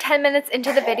know we are 10 minutes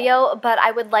into the video, but I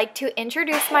would like to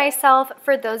introduce myself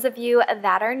for those of you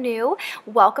that are new.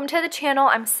 Welcome to the channel.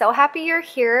 I'm so happy you're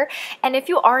here. And if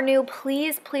you are new,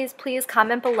 please, please, please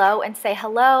comment below and say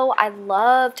hello. I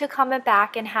love to comment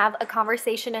back and have a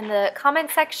conversation in the comment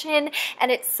section.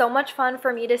 And it's so much fun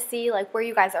for me to see like where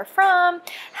you guys are from,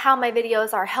 how my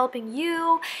videos are helping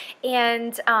you,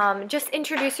 and just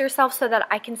introduce yourself so that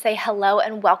I can say hello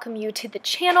and welcome you to the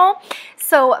channel.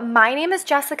 So my name is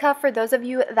Jessica, for those of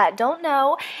you that don't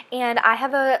know, and I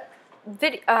have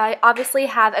I obviously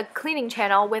have a cleaning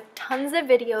channel with tons of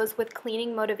videos with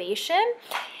cleaning motivation.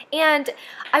 And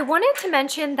I wanted to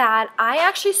mention that I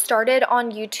actually started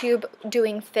on YouTube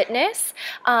doing fitness.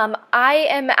 I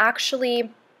am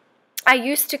actually I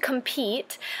used to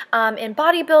compete in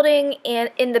bodybuilding and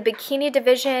in the bikini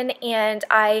division, and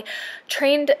I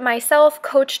trained myself,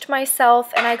 coached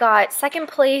myself, and I got second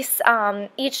place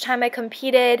each time I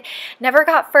competed. Never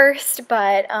got first,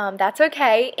 but that's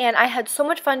okay, and I had so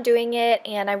much fun doing it,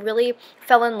 and I really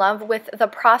fell in love with the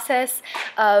process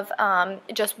of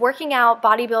just working out,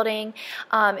 bodybuilding.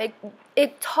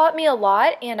 It taught me a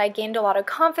lot, and I gained a lot of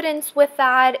confidence with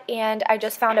that, and I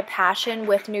just found a passion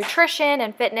with nutrition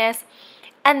and fitness.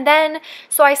 And then,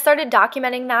 so I started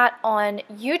documenting that on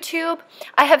YouTube.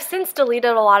 I have since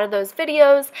deleted a lot of those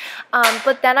videos,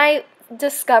 but then I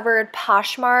discovered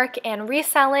Poshmark and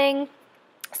reselling.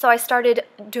 So I started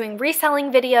doing reselling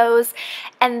videos,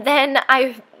 and then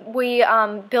we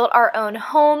built our own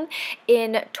home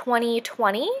in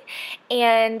 2020,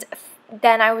 and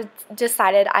then I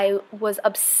decided I was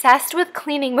obsessed with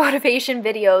cleaning motivation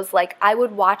videos. Like, I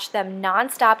would watch them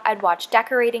nonstop. I'd watch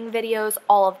decorating videos,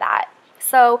 all of that.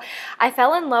 So I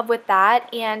fell in love with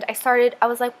that, and I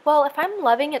was like, well, if I'm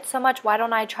loving it so much, why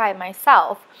don't I try it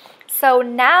myself? So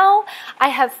now I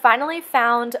have finally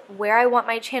found where I want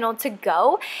my channel to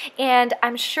go, and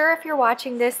I'm sure if you're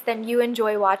watching this, then you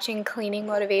enjoy watching cleaning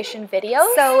motivation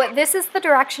videos. So this is the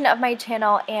direction of my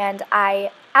channel, and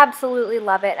I absolutely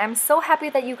love it. I'm so happy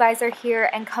that you guys are here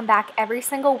and come back every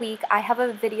single week. I have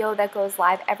a video that goes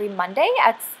live every Monday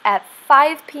at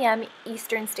 5 p.m.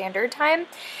 Eastern Standard Time.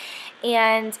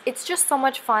 And it's just so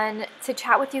much fun to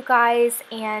chat with you guys,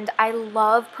 and I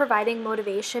love providing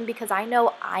motivation because I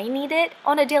know I need it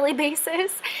on a daily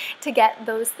basis to get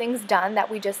those things done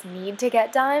that we just need to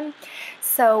get done.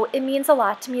 So it means a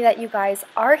lot to me that you guys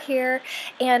are here.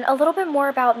 And a little bit more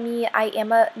about me: I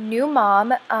am a new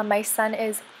mom. My son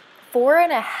is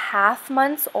 4.5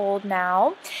 months old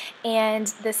now, and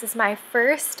this is my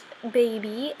first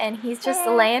baby, and he's just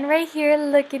laying right here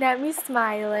looking at me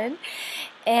smiling.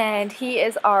 And he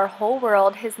is our whole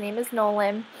world. His name is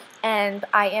Nolan, and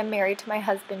I am married to my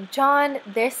husband John.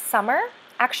 This summer,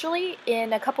 actually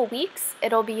in a couple weeks,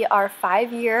 it'll be our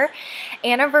 5-year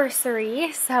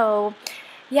anniversary. So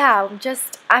yeah,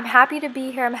 I'm happy to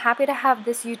be here. I'm happy to have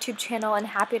this YouTube channel and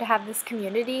happy to have this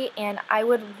community, and I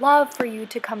would love for you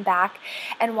to come back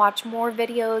and watch more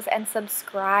videos and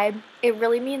subscribe. It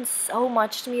really means so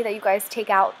much to me that you guys take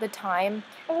out the time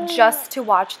just to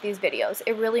watch these videos.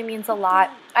 It really means a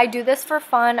lot. I do this for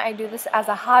fun. I do this as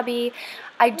a hobby.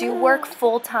 I do work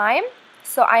full-time.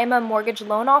 So I am a mortgage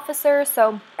loan officer.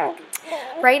 So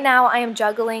right now I am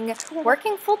juggling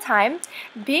working full-time,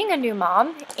 being a new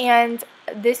mom, and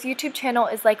this YouTube channel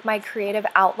is like my creative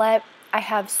outlet. I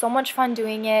have so much fun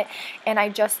doing it, and I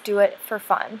just do it for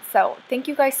fun. So thank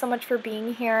you guys so much for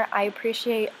being here. I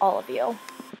appreciate all of you.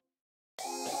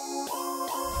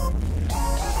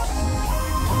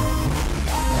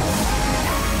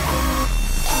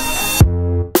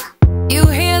 You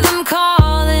hear them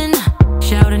calling,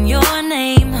 shouting your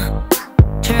name.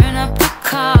 Turn up the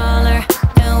collar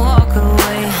and walk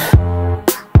away.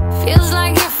 Feels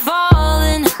like you're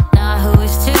falling, now who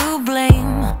is to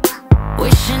blame?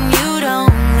 Wishing you'd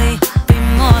only be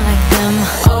more like them.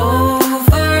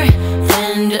 Over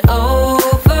and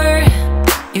over,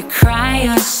 you cry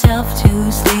yourself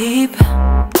to sleep,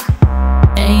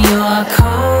 and you are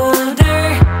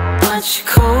colder, much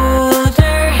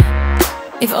colder.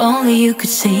 If only you could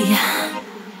see.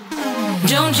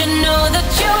 Don't you know that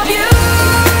you're beautiful,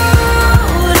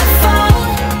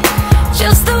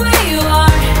 just the way you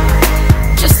are,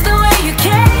 just the way you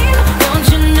came? Don't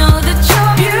you know that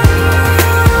you're beautiful,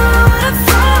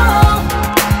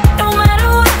 no matter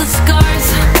what the scars,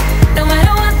 no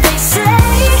matter what they say?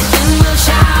 And we'll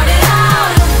shout it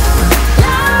out,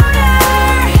 louder,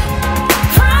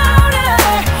 prouder.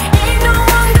 Ain't no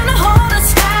one gonna hold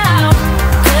us down,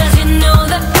 'cause you know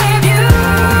that we're beautiful,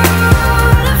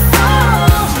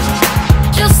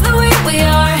 just the way we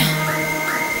are.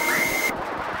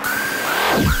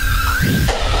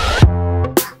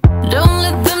 Don't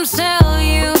let them sell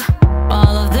you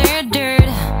all of their dirt.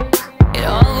 It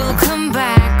all will come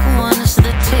back once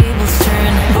the tables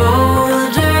turn.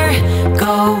 Bolder,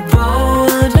 go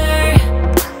bolder.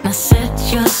 Now set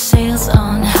your sails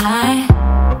on high,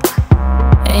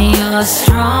 and you're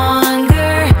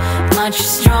stronger, much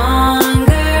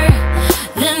stronger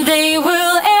than they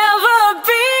will ever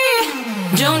be.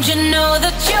 Don't you know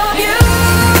that you're beautiful,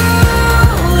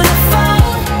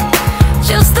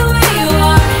 just the way you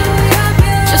are,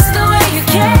 just the way you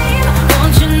came?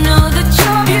 Don't you know that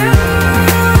you're beautiful,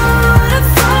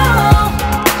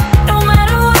 no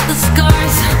matter what the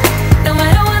scars, no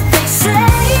matter what they say?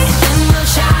 And we'll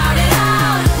shout it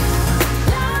out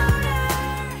louder.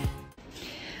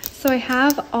 So I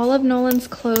have all of Nolan's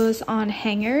clothes on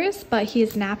hangers, but he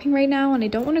is napping right now and I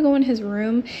don't want to go in his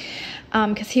room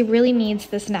because he really needs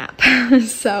this nap.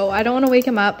 So I don't want to wake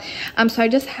him up. So I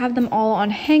just have them all on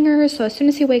hangers. So as soon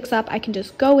as he wakes up, I can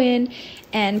just go in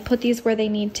and put these where they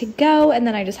need to go. And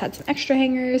then I just had some extra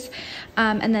hangers.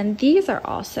 And then these are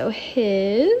also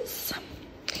his.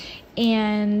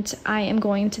 And I am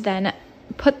going to then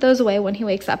put those away when he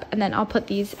wakes up, and then I'll put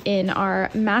these in our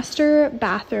master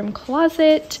bathroom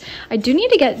closet. I do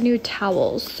need to get new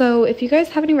towels, so if you guys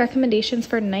have any recommendations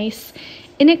for nice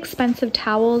inexpensive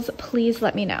towels, please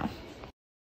let me know.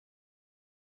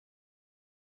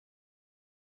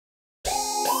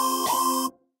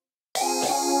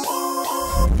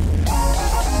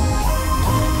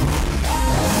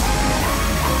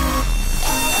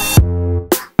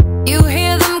 You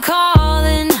hear them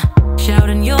calling,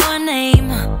 shouting your name.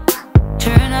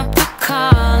 Turn up the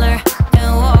collar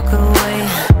and walk away.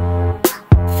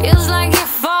 Feels like you're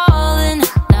falling,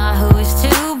 now who is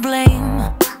to blame?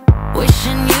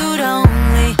 Wishing you'd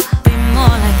only be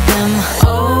more like them.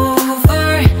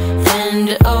 Over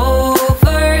and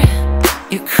over,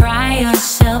 you cry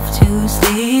yourself to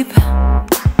sleep.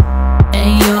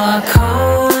 And you're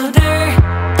colder,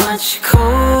 much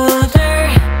colder.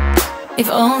 If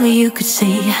only you could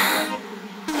see.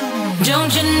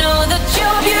 Don't you know that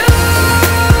you're beautiful,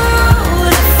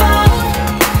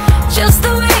 just the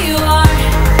way you are,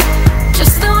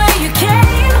 just the way you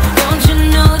came. Don't you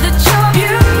know that you're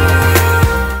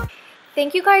beautiful?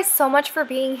 Thank you guys so much for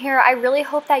being here. I really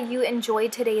hope that you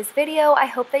enjoyed today's video. I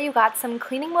hope that you got some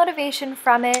cleaning motivation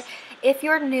from it. If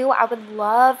you're new, I would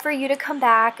love for you to come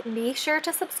back. Make sure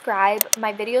to subscribe.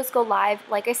 My videos go live,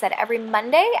 like I said, every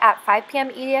Monday at 5 p.m.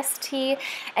 EST,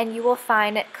 and you will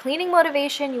find cleaning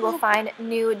motivation. You will find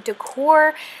new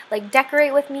decor, like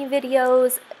decorate with me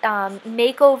videos,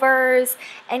 makeovers,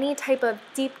 any type of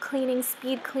deep cleaning,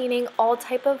 speed cleaning, all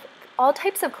types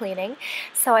of cleaning.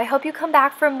 So I hope you come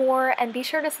back for more, and be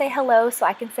sure to say hello so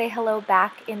I can say hello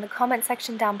back in the comment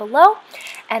section down below.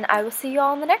 And I will see you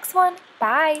all in the next one.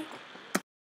 Bye.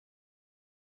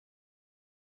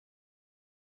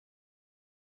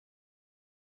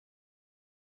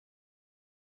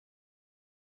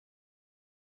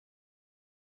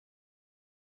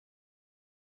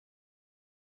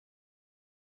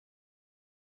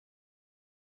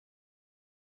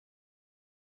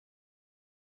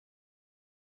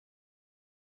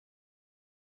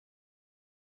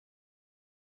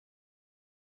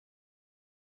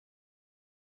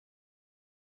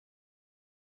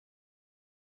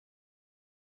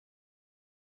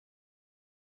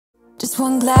 Just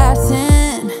one glass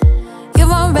in,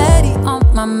 you're already on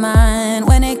my mind.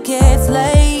 When it gets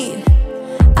late,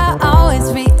 I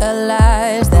always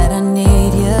realize that I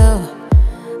need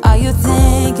you. Are you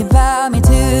thinking about me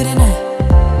tonight?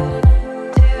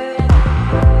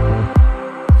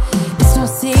 It's no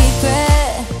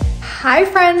secret. Hi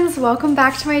friends, welcome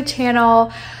back to my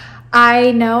channel.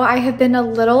 I know I have been a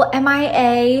little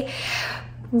MIA.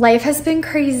 Life has been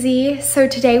crazy, so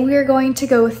today we are going to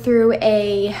go through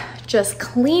a just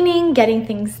cleaning, getting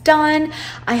things done.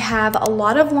 I have a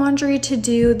lot of laundry to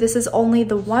do. This is only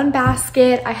the one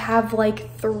basket. I have like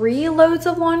 3 loads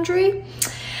of laundry.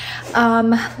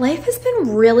 Life has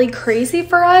been really crazy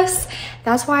for us.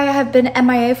 That's why I have been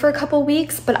MIA for a couple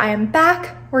weeks, but I am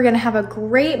back. We're gonna have a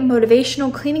great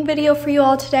motivational cleaning video for you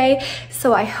all today,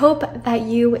 so I hope that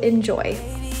you enjoy.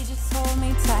 Baby, just hold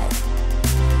me tight.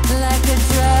 Like a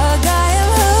drug, I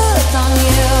am hooked on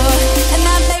you. And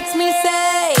that makes me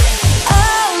say,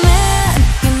 oh man,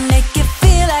 you make it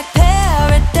feel like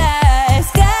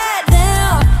paradise.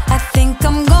 Goddamn, I think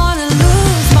I'm gonna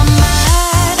lose my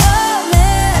mind. Oh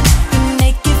man, you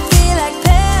make it feel like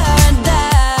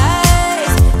paradise.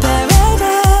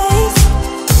 Paradise.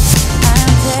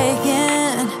 I'm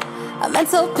taking a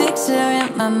mental picture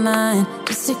in my mind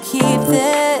just to keep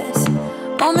this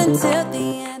moment till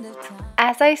the end of time.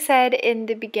 As I said in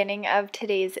the beginning of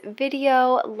today's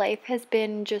video, life has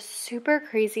been just super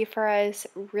crazy for us,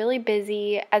 really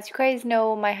busy. As you guys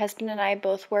know, my husband and I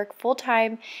both work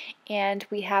full-time, and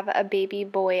we have a baby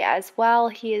boy as well.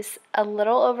 He is a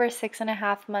little over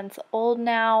 6.5 months old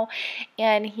now,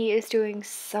 and he is doing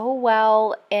so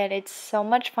well, and it's so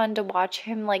much fun to watch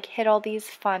him like hit all these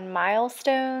fun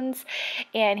milestones.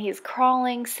 And he's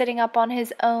crawling, sitting up on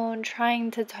his own,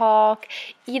 trying to talk,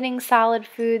 eating solid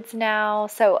foods now.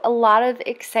 So a lot of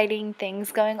exciting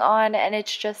things going on, and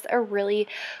it's just a really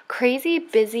crazy,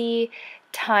 busy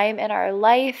time in our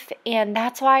life, and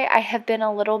that's why I have been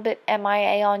a little bit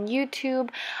MIA on YouTube.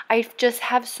 I just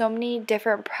have so many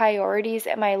different priorities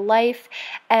in my life,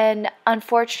 and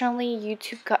unfortunately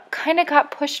YouTube kind of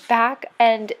got pushed back,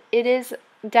 and it is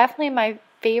definitely my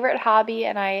favorite hobby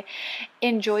and I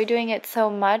enjoy doing it so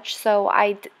much, so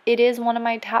it is one of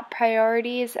my top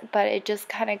priorities, but it just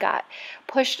kind of got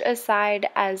pushed aside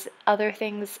as other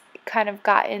things kind of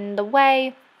got in the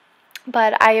way.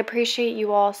 But I appreciate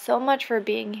you all so much for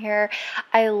being here.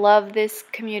 I love this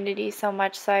community so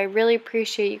much, so I really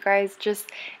appreciate you guys just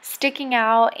sticking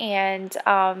out and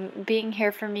being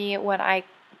here for me when I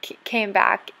came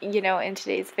back, you know, in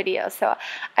today's video. So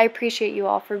I appreciate you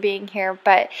all for being here.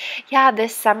 But yeah,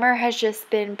 this summer has just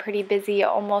been pretty busy.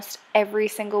 Almost every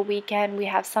single weekend we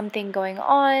have something going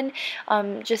on,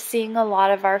 just seeing a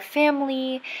lot of our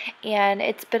family, and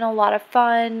it's been a lot of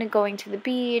fun going to the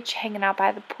beach, hanging out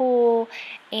by the pool,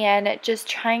 and just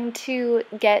trying to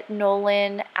get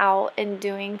Nolan out and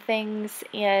doing things,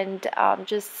 and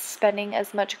just spending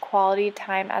as much quality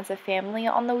time as a family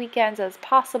on the weekends as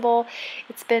possible.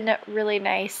 It's been really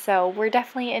nice, so we're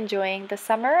definitely enjoying the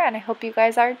summer, and I hope you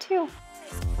guys are too.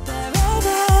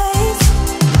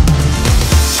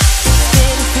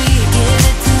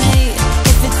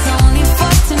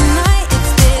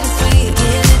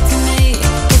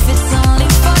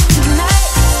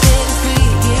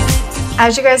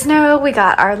 As you guys know, we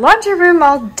got our laundry room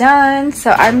all done,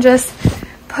 so I'm just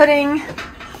putting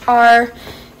our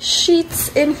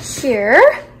sheets in here,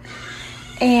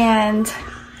 and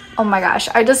oh my gosh,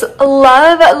 I just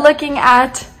love looking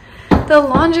at the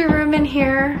laundry room in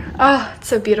here. Oh, it's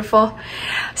so beautiful.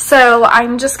 So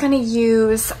I'm just gonna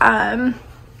use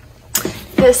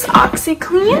this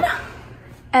OxyClean,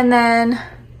 and then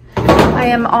I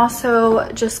am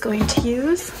also just going to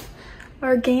use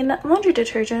our Gain laundry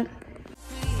detergent.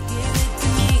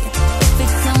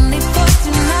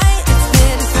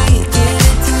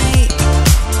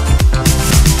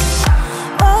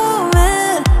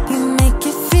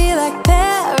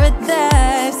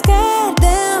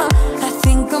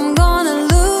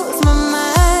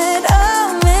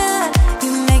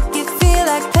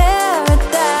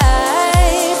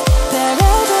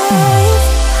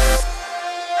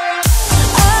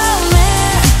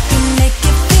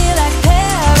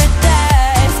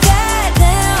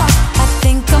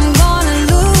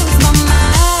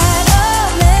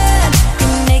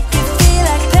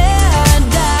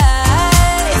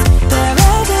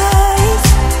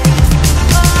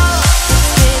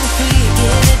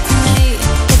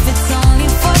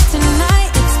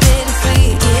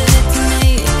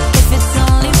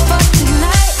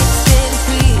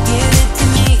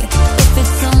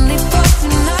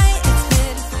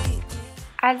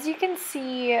 As you can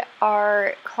see,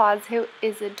 our closet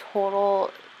is a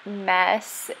total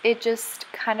mess. It just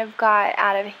kind of got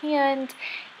out of hand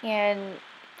and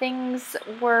things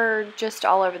were just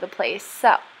all over the place.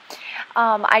 So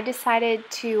I decided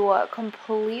to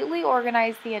completely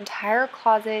organize the entire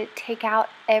closet, take out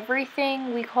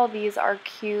everything. We call these our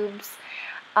cubes.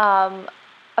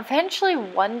 Eventually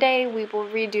one day we will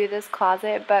redo this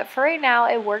closet, but for right now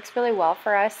it works really well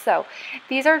for us. So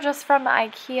these are just from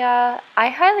IKEA. I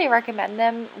highly recommend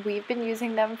them. We've been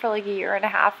using them for like 1.5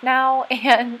 years now,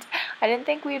 and I didn't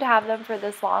think we'd have them for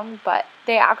this long, but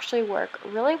they actually work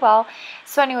really well.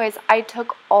 So anyways, I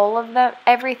took all of them,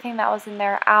 everything that was in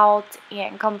there out,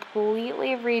 and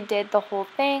completely redid the whole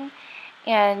thing.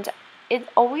 And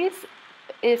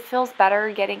it feels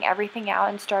better getting everything out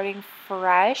and starting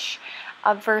fresh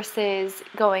versus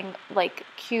going like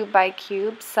cube by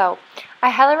cube. So I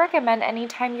highly recommend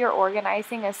anytime you're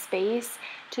organizing a space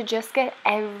to just get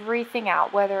everything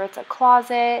out, whether it's a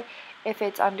closet, if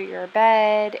it's under your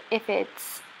bed, if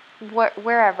it's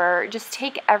wherever. Just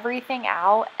take everything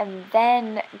out and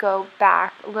then go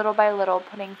back little by little,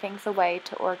 putting things away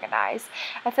to organize.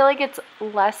 I feel like it's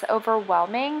less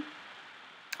overwhelming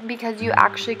because you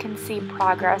actually can see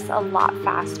progress a lot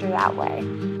faster that way.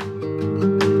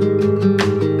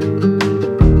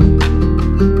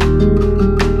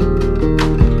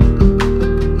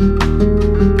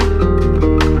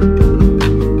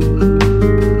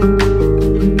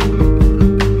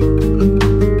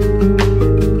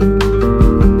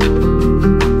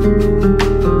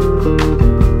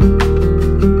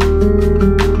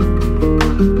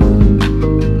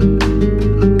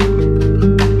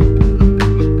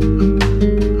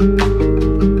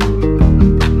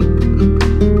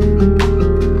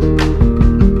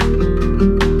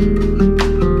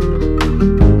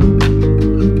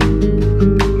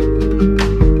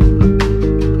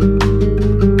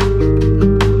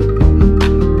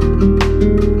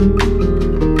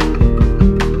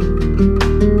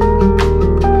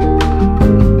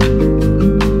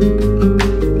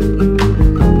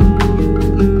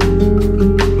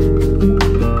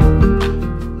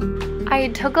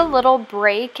 took a little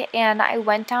break and I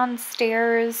went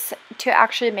downstairs to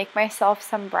actually make myself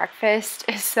some breakfast.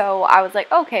 So I was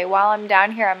like, okay, while I'm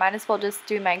down here, I might as well just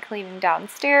do my cleaning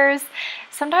downstairs.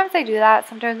 Sometimes I do that.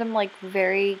 Sometimes I'm like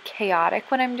very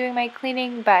chaotic when I'm doing my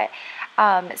cleaning, but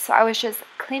so I was just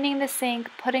cleaning the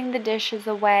sink, putting the dishes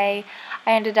away.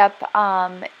 I ended up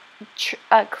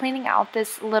cleaning out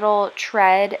this little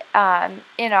tread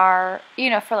in our,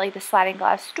 for like the sliding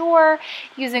glass door,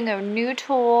 using a new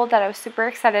tool that I was super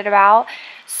excited about.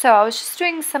 So I was just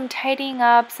doing some tidying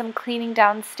up, some cleaning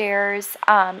downstairs,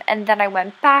 and then I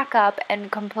went back up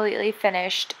and completely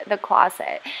finished the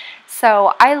closet.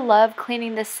 So I love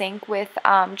cleaning the sink with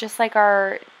just like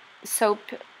our soap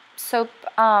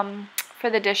for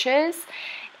the dishes,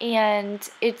 and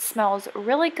it smells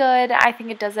really good. I think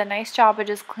it does a nice job of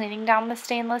just cleaning down the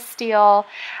stainless steel,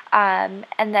 and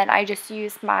then I just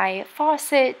use my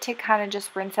faucet to kind of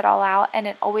just rinse it all out, and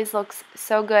it always looks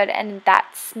so good, and that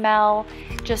smell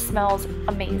just smells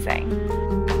amazing.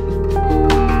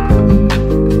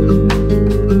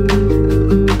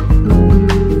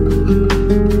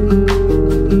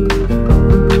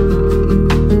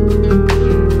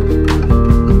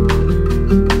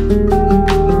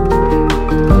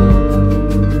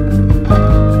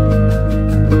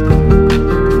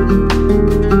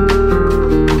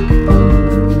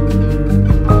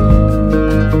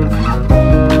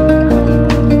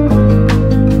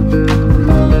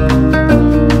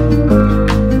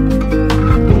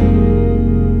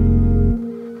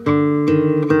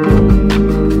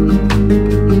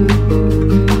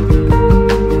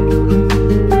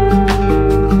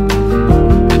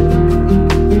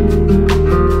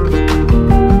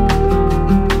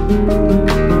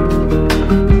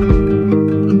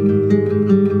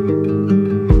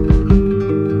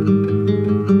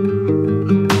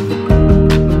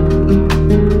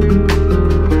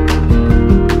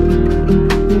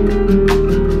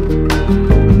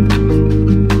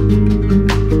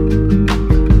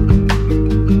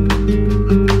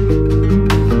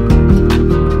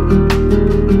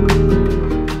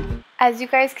 As you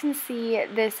guys can see,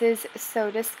 this is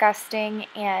so disgusting,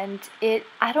 and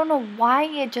I don't know why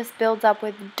it just builds up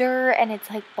with dirt and it's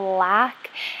like black,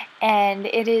 and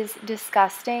it is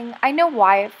disgusting. I know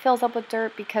why it fills up with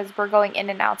dirt, because we're going in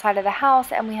and outside of the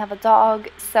house and we have a dog,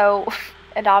 so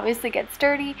it obviously gets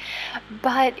dirty,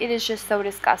 but it is just so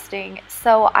disgusting.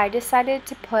 So I decided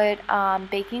to put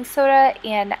baking soda,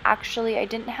 and actually I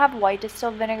didn't have white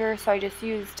distilled vinegar, so I just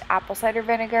used apple cider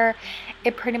vinegar.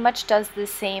 It pretty much does the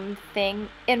same thing,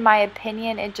 in my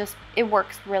opinion. It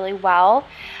works really well,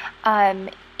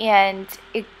 and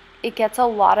it gets a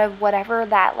lot of whatever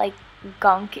that like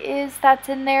gunk is that's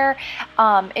in there.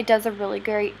 It does a really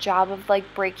great job of like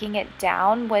breaking it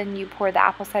down when you pour the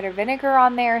apple cider vinegar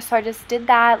on there. So I just did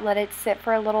that, let it sit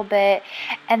for a little bit,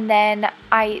 and then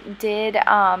I did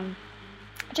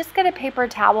just get a paper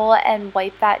towel and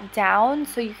wipe that down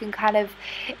so you can kind of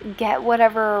get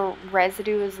whatever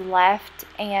residue is left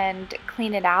and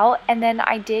clean it out. And then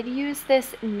I did use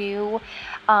this new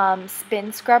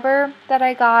spin scrubber that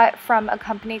I got from a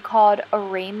company called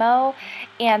Oremo,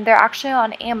 and they're actually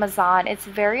on Amazon. It's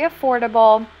very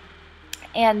affordable,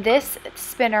 and this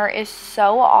spinner is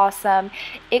so awesome.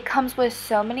 It comes with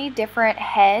so many different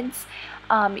heads.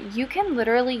 You can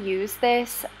literally use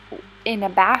this in a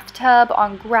bathtub,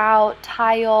 on grout,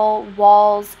 tile,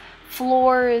 walls,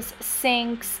 floors,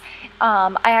 sinks.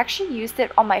 I actually used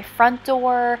it on my front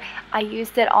door. I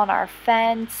used it on our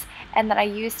fence, and then I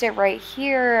used it right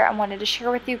here. I wanted to share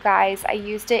with you guys. I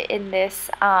used it in this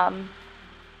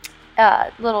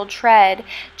little tread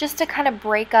just to kind of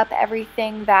break up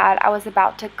everything that I was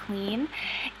about to clean,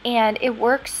 and it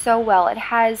works so well. It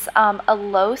has a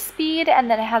low speed, and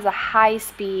then it has a high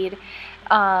speed.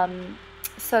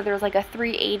 So there's like a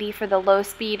 380 for the low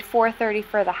speed, 430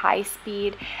 for the high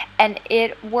speed, and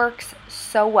it works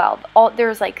so well.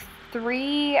 There's like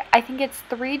I think it's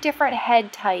 3 different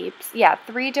head types. Yeah,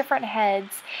 3 different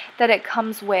heads that it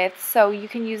comes with, so you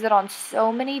can use it on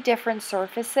so many different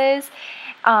surfaces.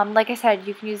 Like I said,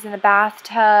 you can use it in the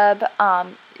bathtub,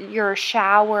 your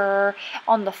shower,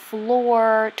 on the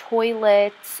floor,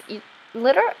 toilets.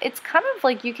 It's kind of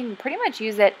like you can pretty much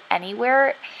use it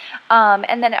anywhere.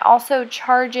 And then it also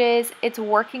charges. Its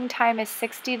working time is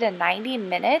 60 to 90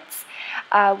 minutes,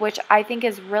 which I think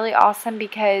is really awesome,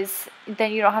 because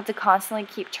then you don't have to constantly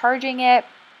keep charging it.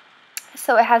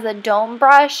 So it has a dome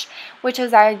brush, which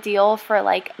is ideal for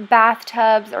like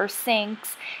bathtubs or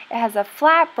sinks. It has a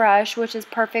flat brush, which is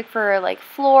perfect for like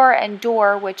floor and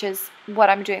door, which is what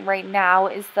I'm doing right now,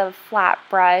 is the flat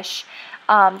brush.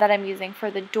 that I'm using for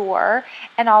the door,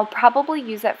 and I'll probably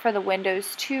use it for the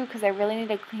windows too because I really need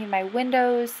to clean my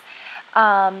windows.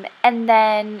 And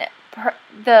then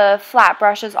the flat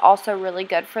brush is also really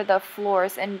good for the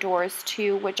floors and doors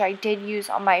too, which I did use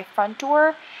on my front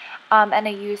door, and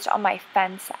I used on my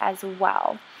fence as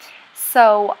well.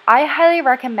 So I highly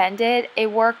recommend it.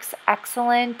 It works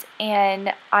excellent,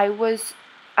 and I was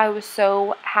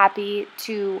so happy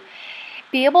to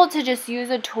be able to just use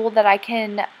a tool that I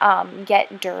can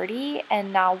get dirty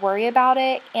and not worry about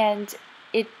it. And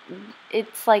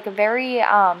it's like very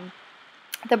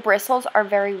the bristles are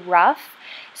very rough,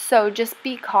 so just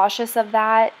be cautious of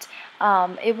that.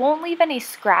 It won't leave any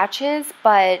scratches,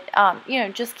 but you know,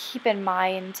 just keep in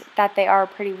mind that they are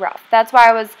pretty rough. That's why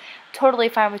I was totally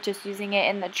fine with just using it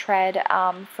in the tread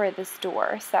for this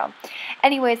door. So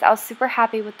anyways, I was super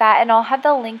happy with that, and I'll have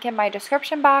the link in my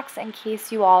description box in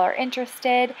case you all are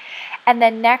interested. And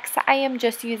then next, I am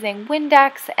just using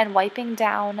Windex and wiping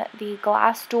down the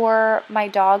glass door. My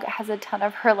dog has a ton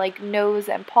of her like nose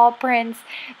and paw prints,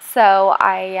 so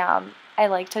I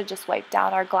like to just wipe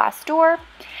down our glass door.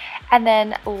 And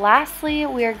then lastly,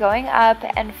 we are going up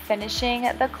and finishing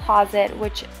the closet,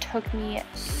 which took me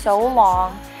so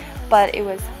long, but it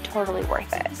was totally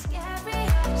worth it.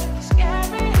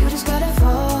 You just gotta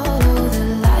follow the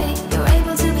light. You're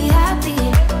able to be happy.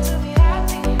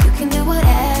 You can do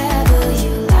whatever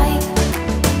you like.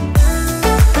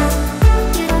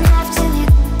 You don't have to be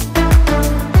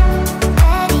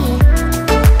ready.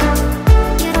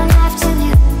 You don't have to be.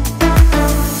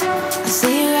 I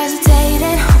see you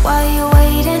hesitating while you're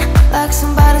waiting, like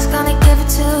somebody's gonna give it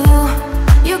to you.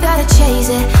 You gotta chase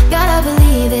it, gotta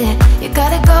believe it. You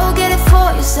gotta go get it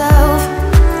for yourself.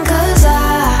 'Cause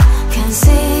I can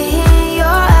see your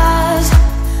eyes.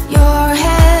 Your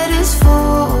head is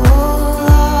full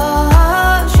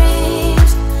of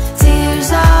dreams.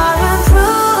 Tears aren't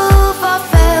proof of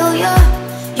failure.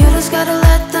 You just gotta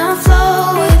let them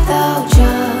flow without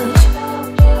judge.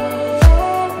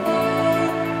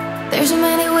 There's so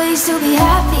many ways to be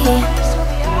happy.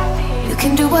 You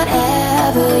can do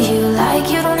whatever you like.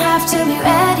 You don't have to be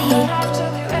ready.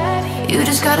 You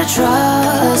just gotta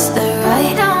trust the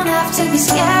right. Don't have to be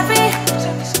scary.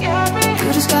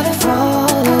 You just gotta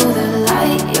follow the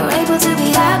light. You're able to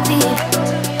be happy.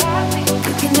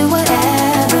 You can do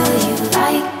whatever you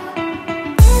like.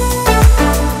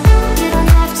 You don't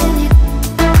have to be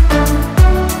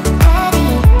ready.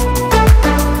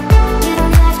 You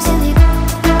don't have to be.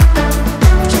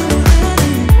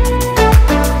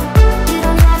 You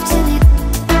don't have to be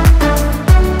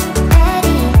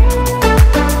ready.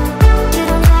 You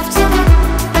don't have to be.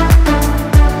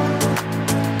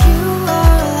 You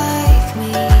are like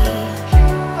me,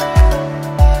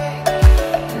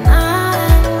 and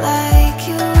I'm like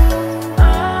you.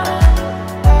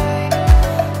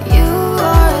 You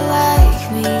are like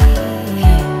me,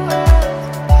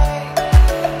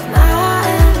 and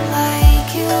I'm like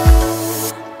you.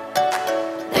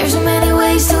 There's so many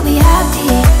ways to be happy.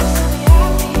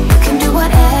 You can do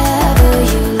whatever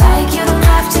you like. You don't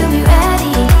have to be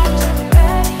ready.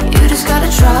 You just gotta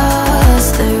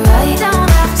trust the right. Don't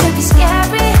have to be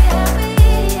scary.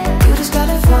 You just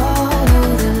gotta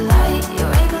follow the light.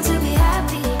 You're able to be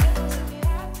happy.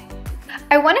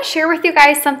 I want to share with you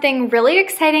guys something really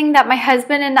exciting that my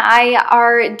husband and I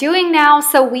are doing now.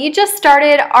 So we just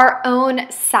started our own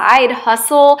side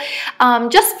hustle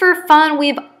just for fun.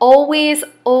 We've always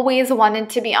wanted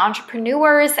to be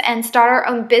entrepreneurs and start our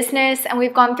own business, and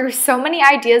we've gone through so many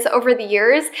ideas over the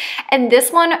years, and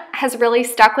this one has really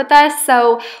stuck with us.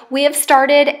 So we have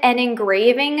started an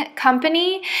engraving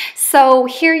company. So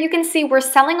here you can see we're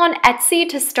selling on Etsy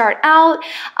to start out.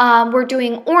 We're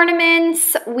doing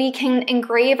ornaments. We can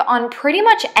engrave on pretty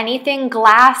much anything: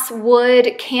 glass,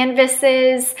 wood,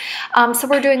 canvases. So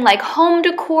we're doing like home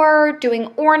decor,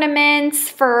 doing ornaments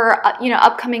for you know,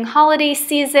 upcoming holiday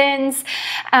seasons.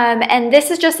 And this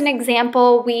is just an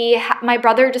example. My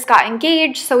brother just got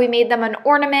engaged, so we made them an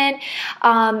ornament.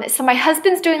 So my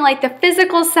husband's doing like the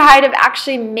physical side of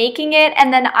actually making it,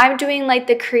 and then I'm doing like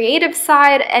the creative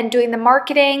side and doing the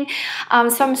marketing.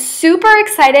 So I'm super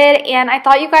excited, and I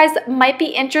thought you guys might be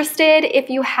interested if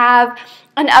you have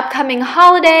an upcoming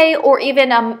holiday, or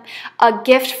even a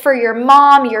gift for your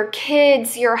mom, your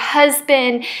kids, your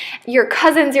husband, your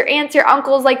cousins, your aunts, your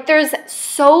uncles. Like, there's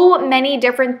so many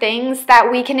different things that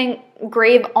we can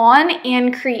engrave on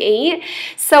and create.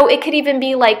 So it could even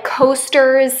be like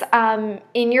coasters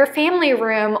in your family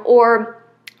room, or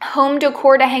home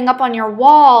decor to hang up on your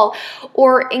wall,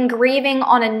 or engraving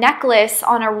on a necklace,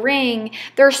 on a ring.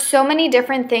 There's so many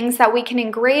different things that we can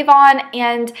engrave on,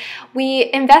 and we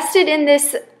invested in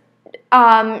this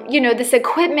you know, this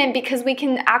equipment, because we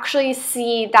can actually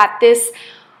see that this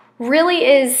really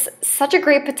is such a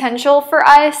great potential for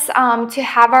us to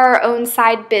have our own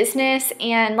side business.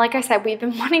 And like I said, we've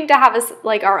been wanting to have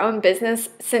our own business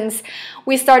since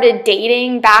we started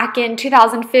dating back in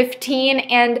 2015,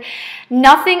 and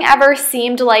nothing ever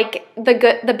seemed like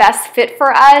the best fit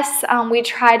for us. We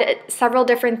tried several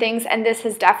different things, and this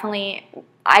has definitely,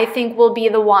 I think, will be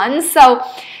the one. So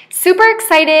super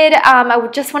excited. I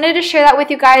just wanted to share that with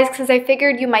you guys because I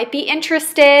figured you might be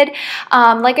interested.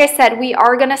 Like I said, we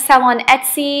are going to sell on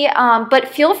Etsy, but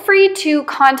feel free to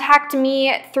contact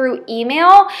me through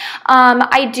email.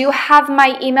 I do have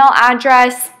my email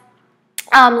address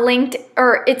linked,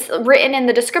 or it's written in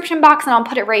the description box, and I'll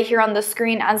put it right here on the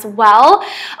screen as well.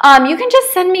 You can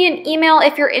just send me an email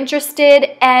if you're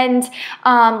interested, and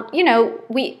you know,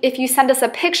 if you send us a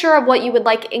picture of what you would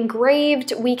like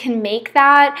engraved, we can make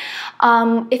that.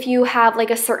 If you have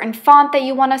like a certain font that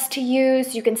you want us to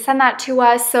use, you can send that to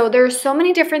us. So there's so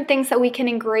many different things that we can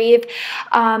engrave,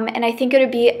 and I think it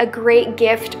would be a great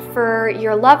gift for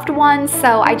your loved ones.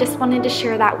 So I just wanted to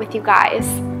share that with you guys.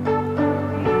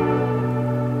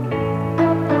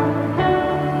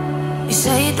 You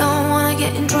say you don't wanna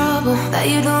get in trouble, that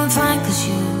you doing fine cause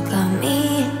you got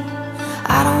me.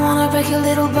 I don't wanna break your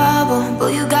little bubble,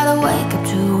 but you gotta wake up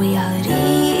to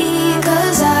reality.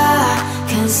 Cause I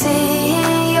can see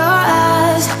in your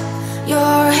eyes,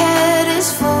 your head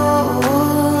is full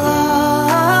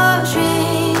of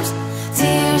dreams.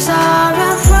 Tears are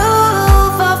a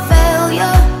proof of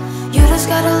failure, you just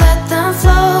gotta let them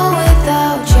flow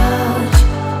without judge.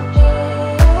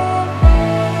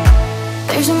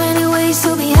 There's so many ways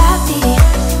to be happy.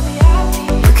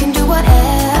 You can do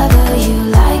whatever you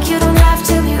like. You don't have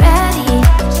to be ready.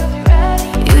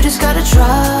 You just gotta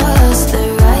trust the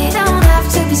right. Don't have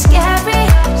to be scary.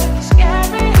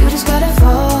 You just gotta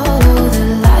follow the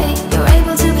light. You're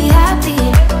able to be happy.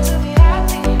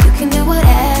 You can do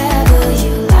whatever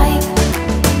you like.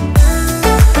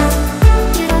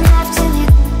 You don't have to be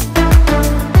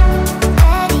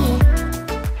ready.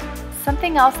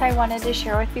 Something else I wanted to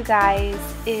share with you guys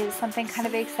is something kind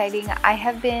of exciting. I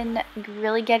have been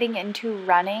really getting into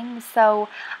running. So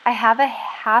I have a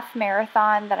half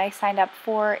marathon that I signed up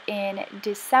for in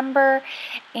December,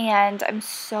 and I'm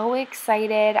so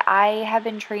excited. I have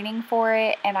been training for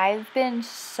it, and I've been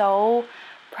so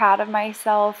proud of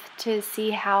myself to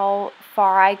see how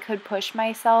far I could push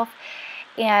myself.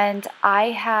 And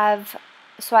I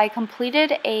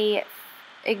completed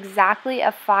exactly a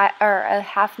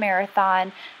half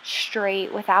marathon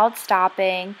straight without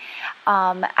stopping.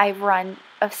 I've run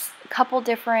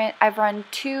I've run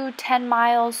 2 10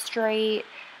 miles straight,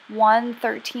 one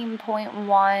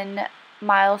 13.1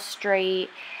 miles straight,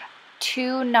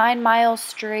 2 9 miles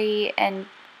straight, and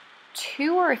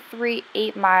 2 or 3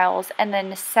 8 miles, and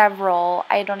then several,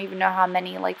 I don't even know how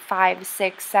many, like 5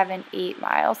 6 7 8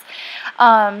 miles.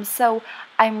 So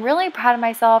I'm really proud of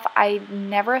myself. I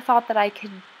never thought that I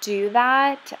could do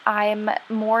that. I'm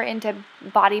more into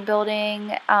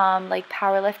bodybuilding, like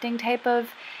powerlifting type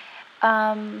of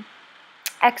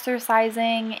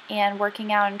exercising and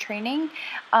working out and training,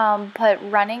 but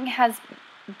running has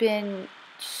been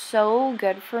so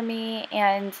good for me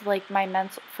and like my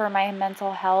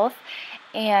mental health,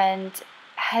 and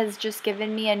has just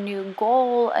given me a new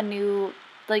goal, a new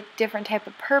like different type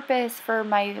of purpose for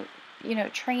my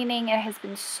training. It has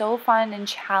been so fun and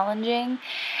challenging,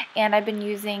 and I've been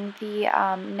using the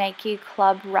Nike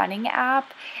Club running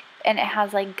app, and it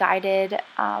has like guided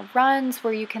runs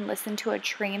where you can listen to a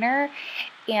trainer,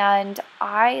 and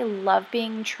I love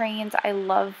being trained. I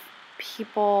love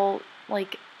people,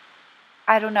 like,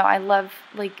 I don't know, I love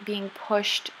like being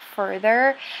pushed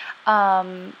further,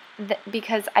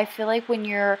 because I feel like when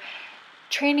you're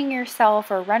training yourself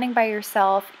or running by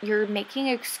yourself, you're making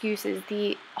excuses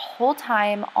the whole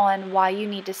time on why you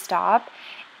need to stop.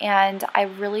 And I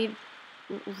really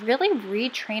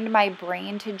retrained my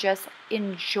brain to just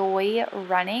enjoy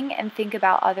running and think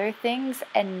about other things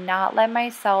and not let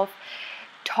myself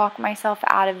talk myself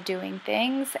out of doing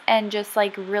things, and just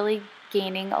like really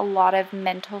gaining a lot of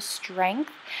mental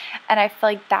strength. And I feel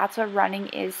like that's what running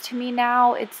is to me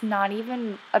now. It's not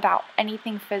even about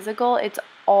anything physical, it's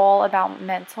all about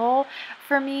mental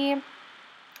for me,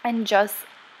 and just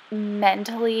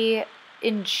mentally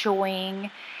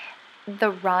enjoying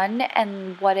the run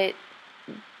and what it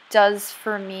does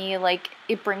for me. Like,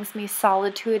 it brings me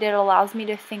solitude, it allows me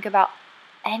to think about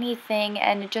anything,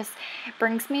 and it just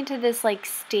brings me to this like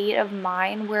state of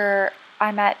mind where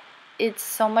I'm at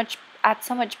so much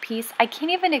peace. I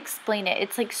can't even explain it.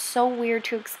 It's like so weird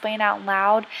to explain out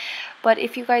loud, but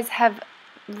if you guys have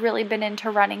really been into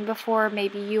running before,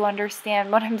 maybe you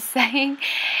understand what I'm saying.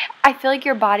 I feel like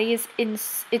your body is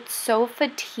it's so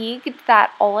fatigued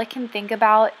that all I can think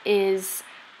about is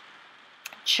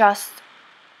just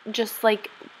like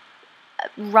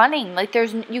running. Like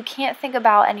you can't think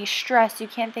about any stress, you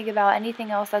can't think about anything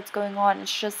else that's going on.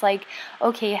 It's just like,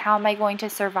 okay, how am I going to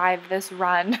survive this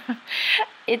run?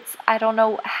 I don't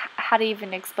know how to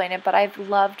even explain it, but I've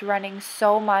loved running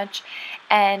so much,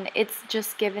 and it's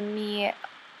just given me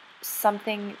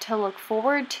something to look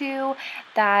forward to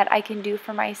that I can do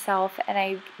for myself, and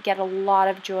I get a lot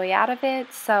of joy out of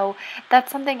it. So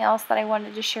that's something else that I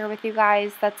wanted to share with you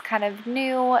guys that's kind of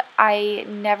new. I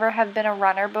never have been a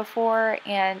runner before,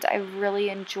 and I really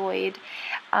enjoyed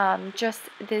just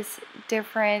this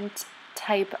different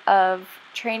type of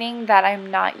training that I'm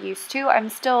not used to.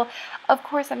 Of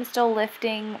course I'm still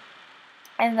lifting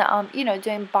and you know,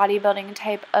 doing bodybuilding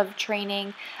type of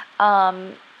training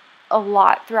a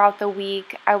lot throughout the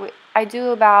week. I do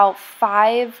about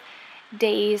 5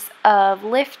 days of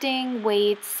lifting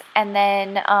weights and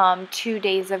then 2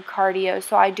 days of cardio.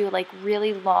 So I do like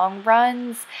really long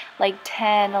runs, like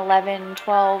 10, 11,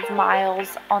 12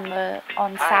 miles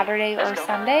on Saturday or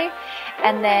Sunday,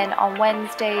 and then on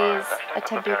Wednesdays I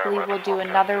typically will do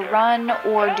another run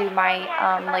or do my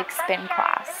like spin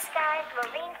class.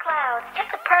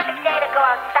 Just a perfect day to go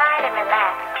outside and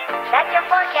relax. That's your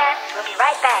forecast. We'll be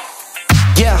right back.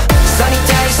 Yeah, sunny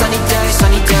days,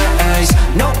 sunny days.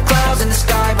 No clouds in the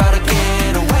sky, but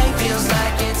again, away feels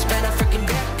like it's been a freaking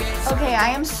decade. Okay, I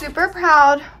am super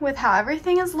proud with how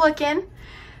everything is looking.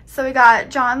 So we got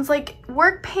John's like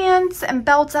work pants and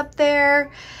belts up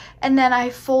there, and then I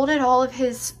folded all of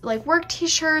his like work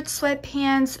t-shirts,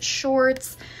 sweatpants,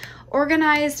 shorts,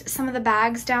 organized some of the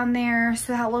bags down there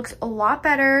so that looks a lot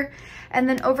better. And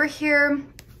then over here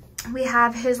we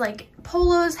have his like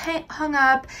polos hung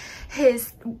up,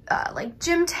 his like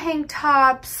gym tank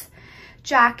tops,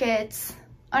 jackets,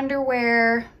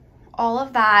 underwear, all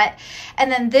of that.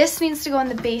 And then this needs to go in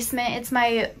the basement. It's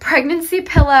my pregnancy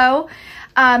pillow.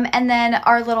 And then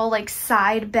our little like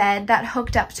side bed that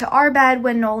hooked up to our bed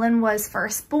when Nolan was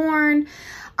first born.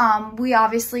 We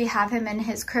obviously have him in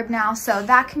his crib now, so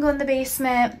that can go in the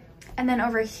basement. And then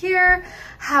over here,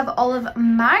 have all of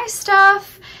my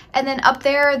stuff. And then up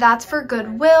there, that's for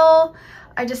Goodwill.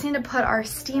 I just need to put our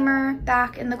steamer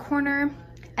back in the corner.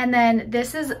 And then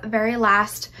this is very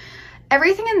last.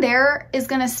 Everything in there is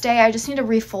gonna stay. I just need to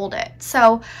refold it.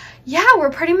 So yeah,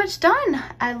 we're pretty much done.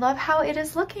 I love how it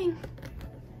is looking.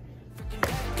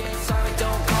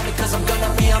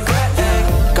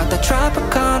 Got the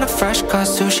Tropicana fresh cut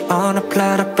sushi on a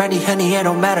platter, brandy, honey, it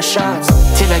don't matter shots.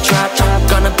 Till I drop,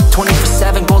 gonna be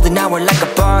 24/7, golden hour like a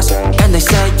boss. And they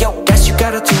say, yo, guess you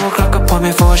got a 2 o'clock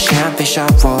appointment for a champagne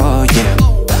shot, whoa, yeah.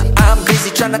 I'm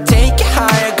busy trying to take it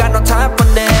higher, got no time for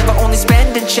never, only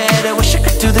spending cheddar. Wish I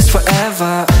could do this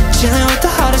forever. Chilling with the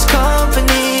hottest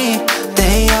company,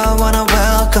 they all wanna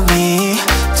welcome me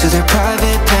to their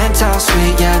private penthouse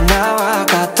suite. Yeah, now I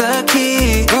got the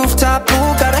key. Rooftop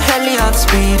pool, got a heli on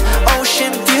speed.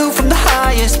 Ocean view from the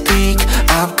highest peak.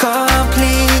 I'm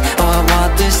complete, oh, I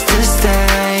want this to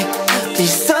stay.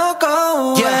 Please don't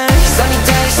go away. Yeah. Sunny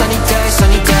days, sunny days,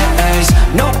 sunny days.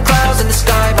 No clouds in the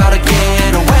sky, about to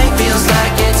get away. Feels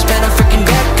like it's been a freaking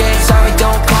decade. Sorry,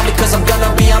 don't call me cause I'm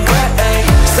gonna be on break.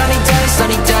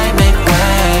 Sunny day, make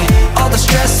way. All the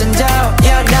stress and doubt,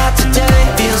 yeah, not today.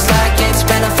 Feels like it's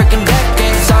been a freaking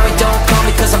decade. Sorry, don't call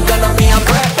me cause I'm gonna be on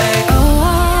break.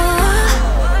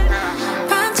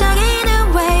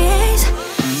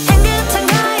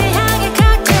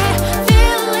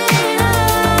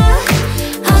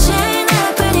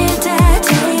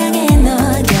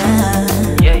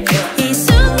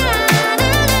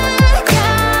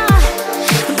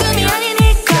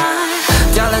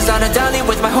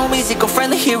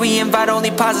 Eco-friendly, here we invite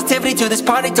only positivity to this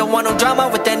party. Don't want no drama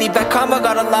with any bad karma.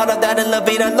 Got a lot of that in La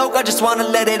Vida Loca, just wanna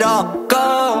let it all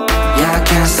go. Yeah, I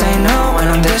can't say no when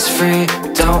I'm this free.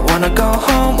 Don't wanna go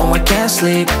home, oh I can't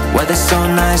sleep. Weather's so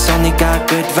nice, only got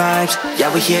good vibes. Yeah,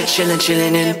 we here chillin',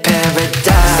 chillin' in paradise.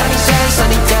 Sunny days,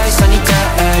 sunny days, sunny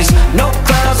days. No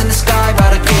clouds in the sky,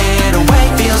 about to get away.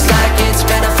 Feels like it's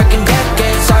been a freaking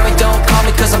decade. Sorry, don't call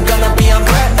me cause I'm gonna be on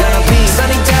break.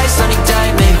 Sunny day,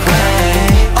 make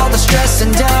way. All the stress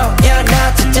and doubt, yeah,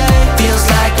 not today. Feels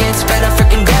like it's been a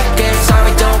freaking decade.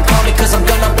 Sorry, don't call me cause I'm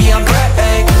gonna be on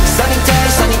break. Sunny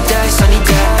days, sunny days, sunny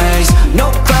days.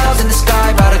 No clouds in the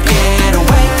sky, about to get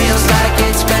away. Feels like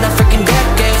it's been a freaking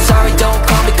decade. Sorry, don't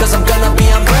call me cause I'm gonna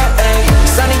be on break.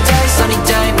 Sunny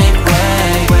day, make way.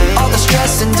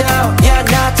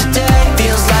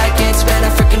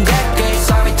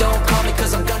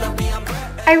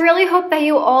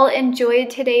 you all enjoyed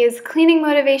today's cleaning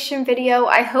motivation video.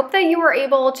 I hope that you were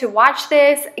able to watch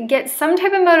this, get some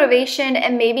type of motivation,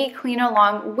 and maybe clean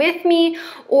along with me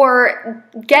or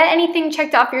get anything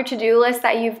checked off your to-do list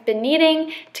that you've been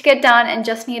needing to get done and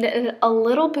just needed a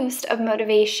little boost of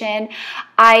motivation.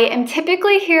 I am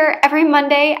typically here every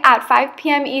Monday at 5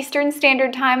 p.m. Eastern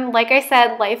Standard Time. Like I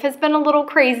said, life has been a little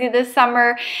crazy this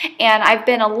summer and I've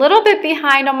been a little bit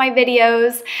behind on my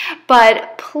videos,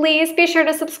 but please be sure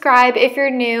to subscribe if you're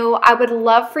new. I would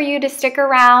love for you to stick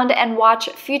around and watch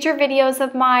future videos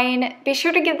of mine. Be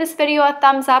sure to give this video a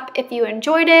thumbs up if you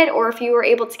enjoyed it or if you were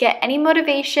able to get any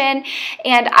motivation,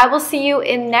 and I will see you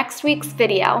in next week's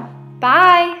video.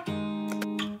 Bye!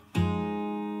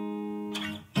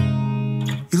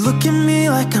 You look at me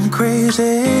like I'm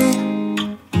crazy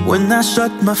when I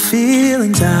shut my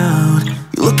feelings out.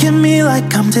 You look at me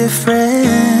like I'm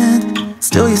different,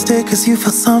 still you stay cause you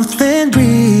feel something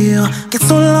real. Get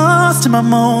so lost in my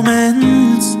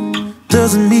moments,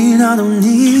 doesn't mean I don't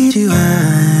need you.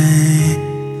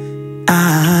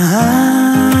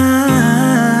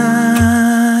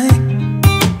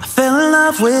 I fell in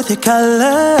love with your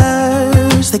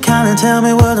colors, they kinda tell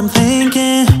me what I'm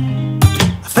thinking.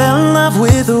 I fell in love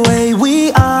with the way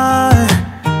we are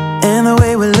and the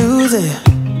way we lose it.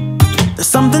 There's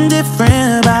something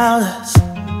different about us,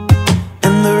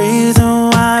 and the reason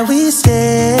why we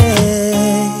stay.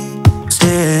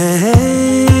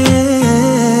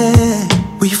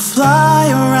 We fly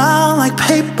around like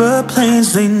paper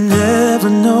planes, they never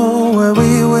know where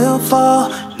we will fall.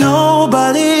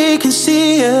 Nobody can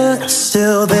see us,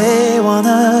 still they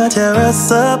wanna tear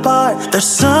us apart. There's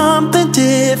something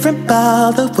different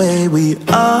about the way we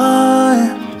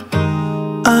are.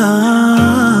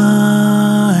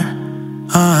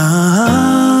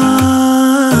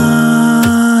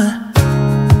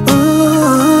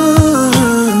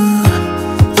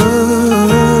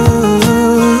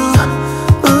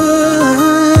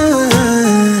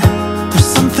 There's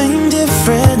something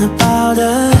different about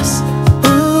us.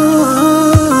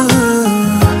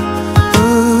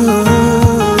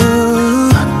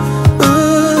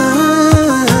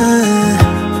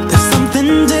 There's something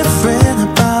different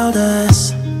about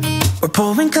us. We're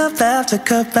pouring cup after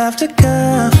cup after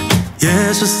cup. Yeah,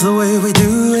 it's just the way we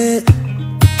do it.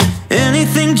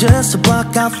 Anything just to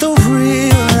block out the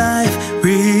real life,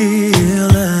 real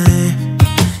life.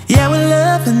 Yeah, we're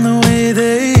loving the way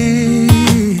they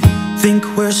think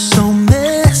we're so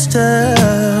messed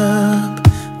up.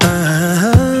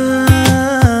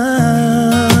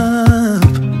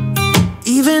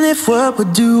 Even if what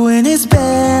we're doing is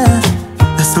bad,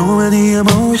 there's so many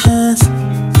emotions,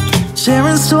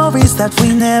 sharing stories that we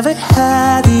never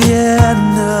had. Yeah,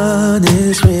 none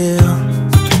is real.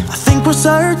 I think we're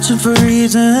searching for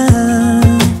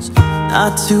reasons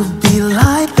not to be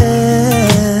like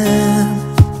them.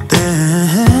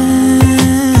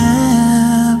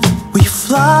 We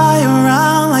fly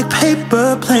around like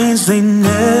paper planes, they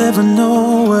never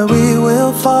know where we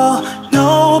will fall.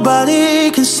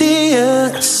 Nobody can see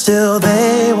us, still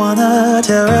they wanna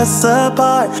tear us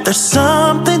apart. There's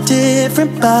something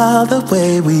different about the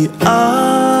way we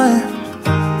are.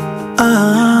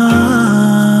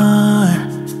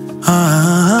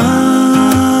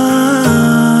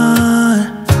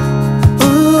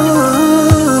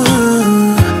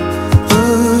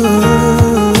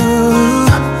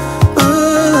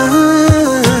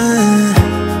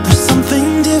 There's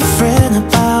something different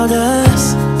about us.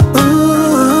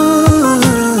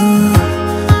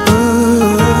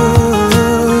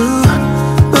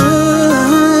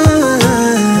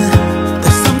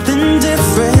 There's something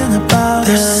different about us.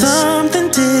 There's something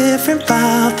different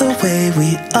about the way we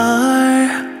are.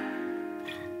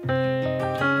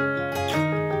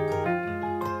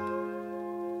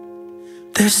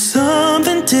 There's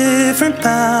something different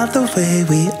about the way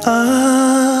we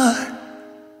are.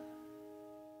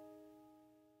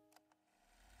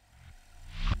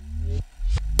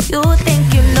 You think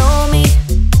you know me?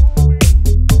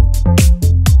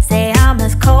 Say I'm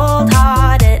as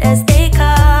cold-hearted as they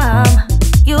come.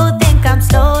 You think I'm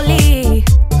slowly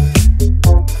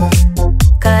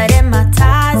cutting my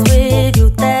ties with you,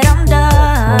 that I'm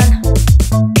done.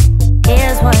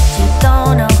 Here's what you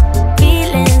don't know,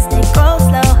 feelings they grow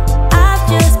slow. I've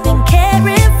just been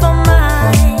caring for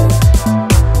mine.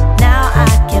 Now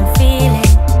I can feel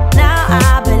it, now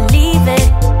I believe it.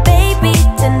 Baby,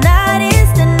 tonight is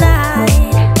the night.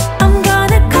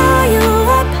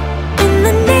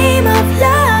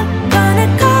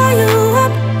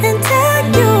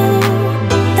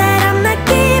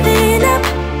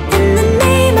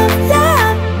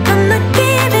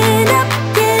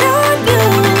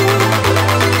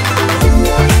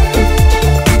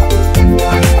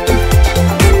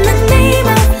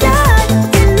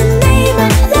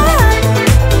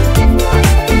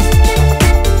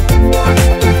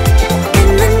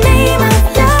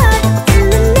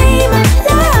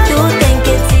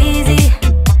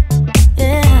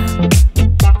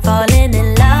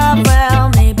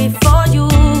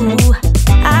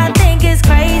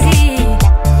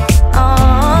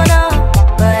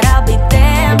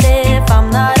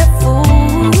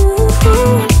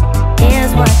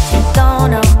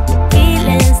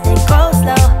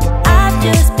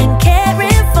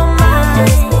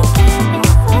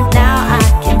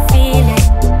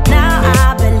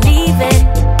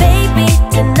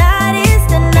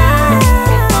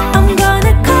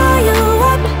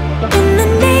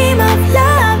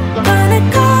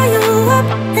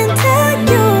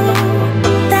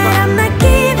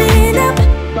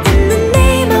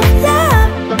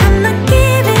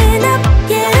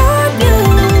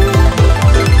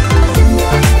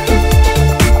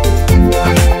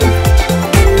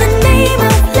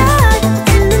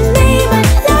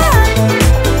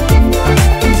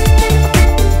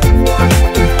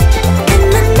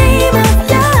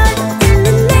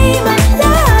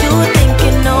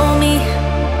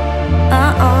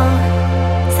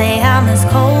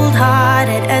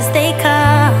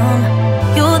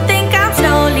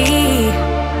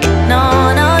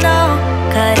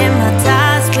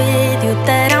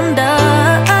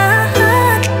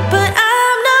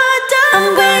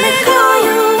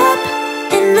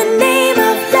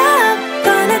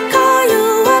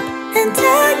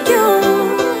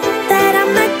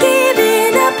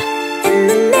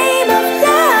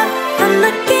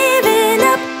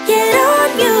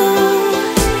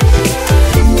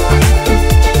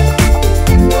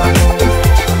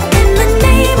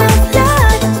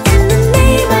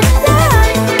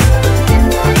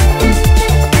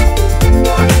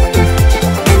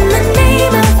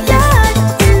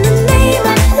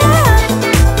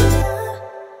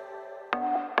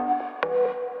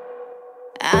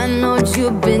 Don't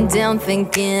you been down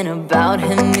thinking about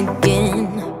him again?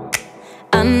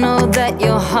 I know that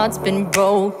your heart's been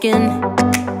broken.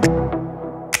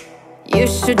 You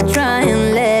should try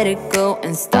and let it go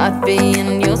and start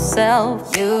being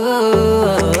yourself. You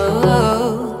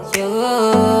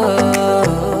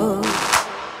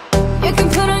can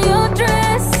put on your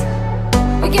dress,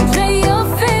 we can play your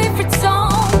favorite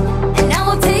song, and I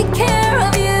will take care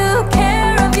of you,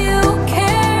 care of you,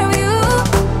 care of you.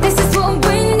 This is what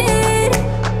we need,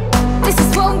 this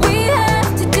is what we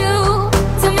have to do.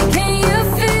 Tell me, can you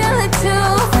feel it too,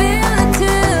 feel it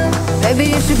too? Baby,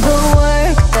 you should go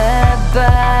work that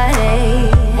body.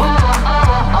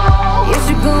 You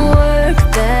should go work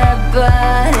that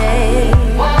body.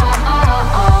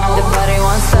 The body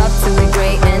won't stop till we're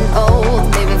great and old.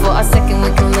 Maybe for a second we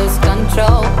can lose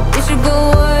control. You should go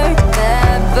work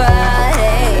that body.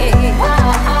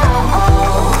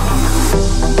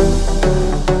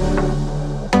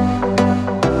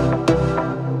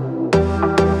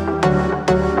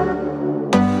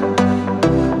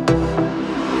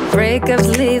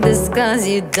 Breakups leave the scars,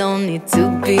 you don't need to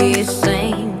be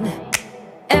ashamed.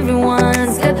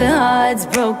 Everyone's got their hearts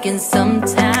broken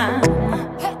sometime.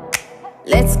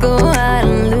 Let's go out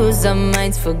and lose our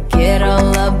minds, forget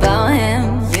all about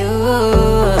him.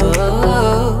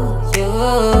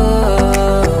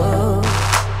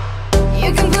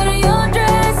 You can put on your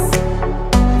dress,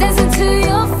 dancing to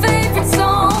your favorite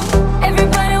song.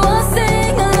 Everybody will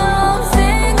sing along,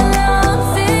 sing along,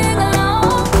 sing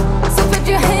along. So put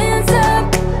your hands up,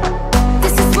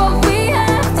 this is what we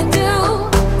have to do.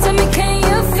 Tell me, can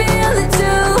you feel it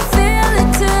too, feel it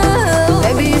too?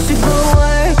 Baby, you should go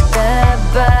work that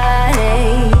body.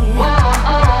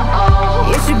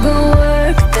 You should go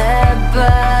work that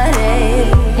body.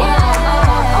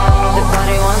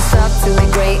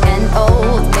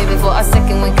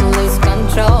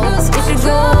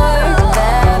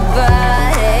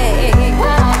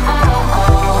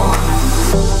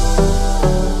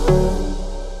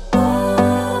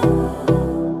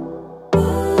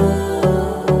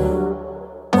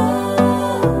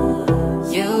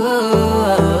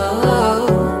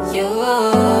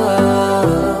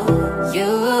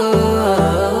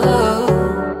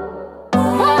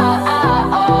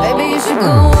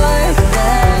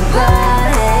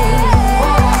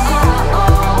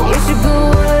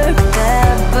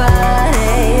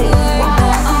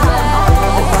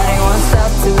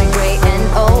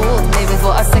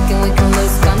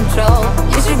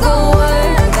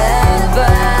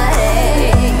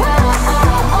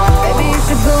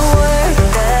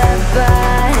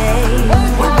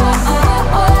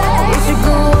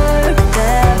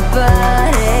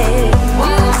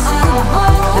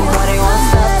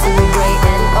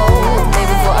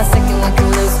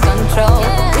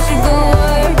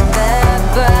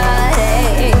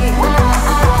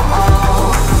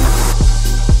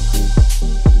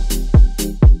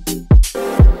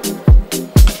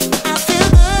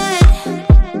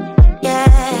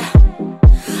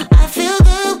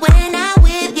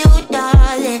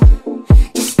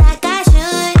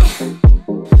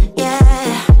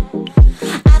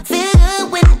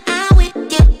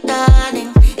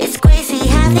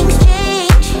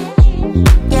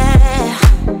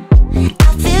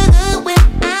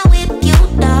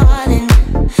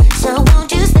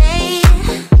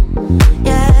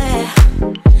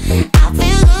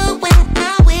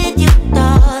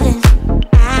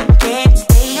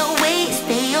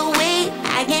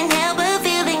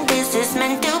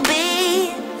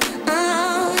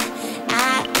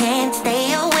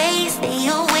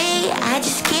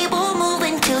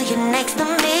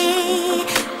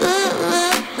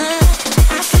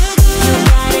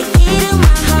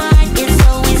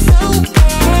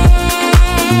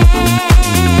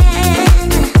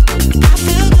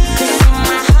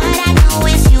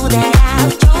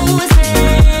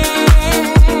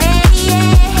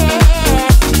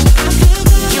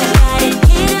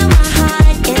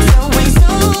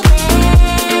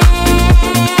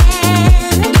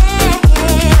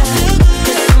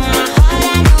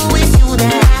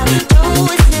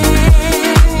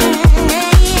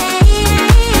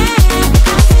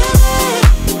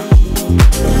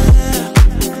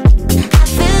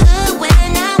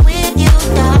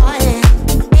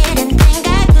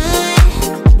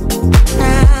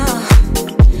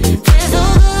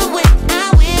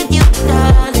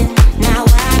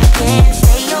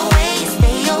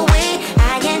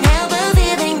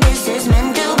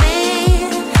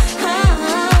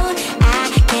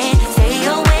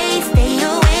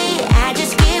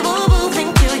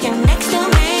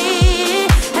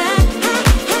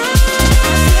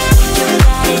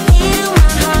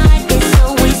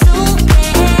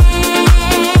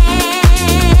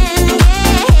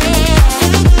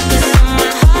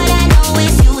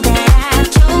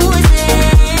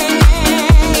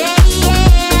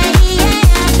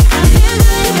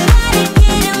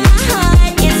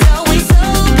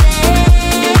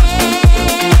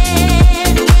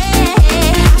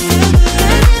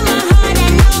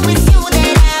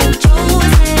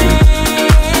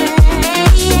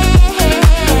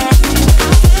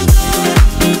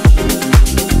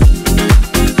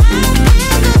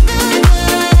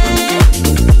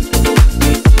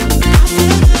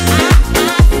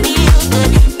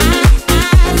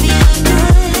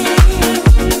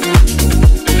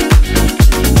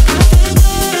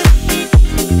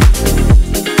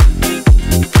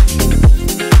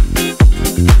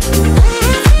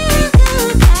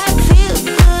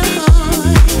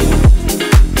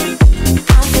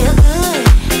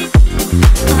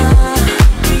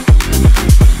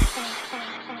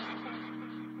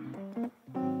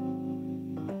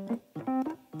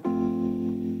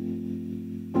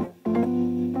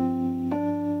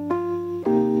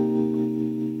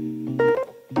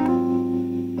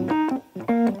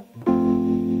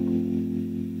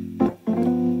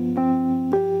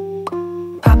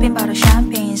 Popping bottle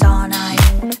champagnes all night,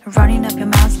 running up your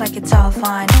mouth like it's all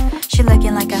fine. She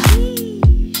looking like a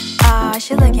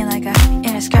she looking like a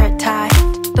in a skirt tie.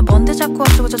 또 뭔데 자꾸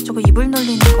어쩌고 저쩌고 입을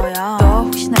놀리는 거야. 너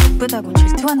혹시나 예쁘다고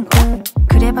질투하는 거야?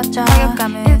 그래봤자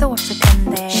타격감은 1도 없을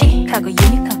텐데 시크하고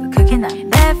유니크한 거 그게 난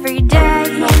Every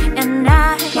day and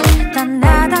night 다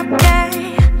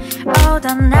나답게 oh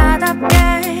다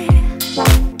나답게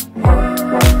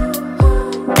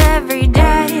Every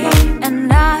day and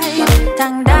night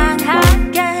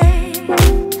당당하게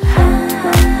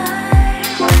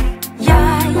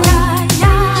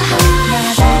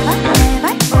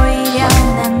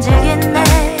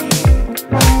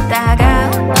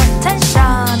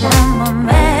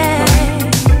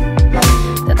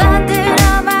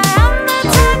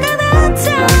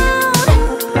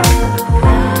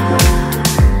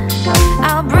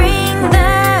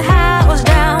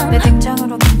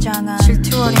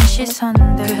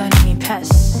시선들 그건 이미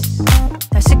패스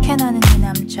날 스캔하는 이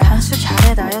남자 한수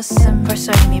잘해 나였음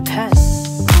벌써 이미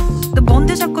패스 너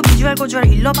뭔데 자꾸 비주얼 고주얼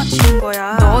일러바치는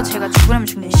거야 너 제가 죽으려면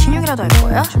죽는 신용이라도 할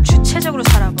거야? 좀 주체적으로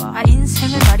살아봐 아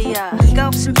인생을 말이야 네가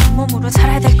없으면 잇몸으로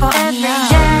살아야 될 거 아니야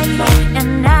Every day and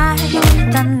night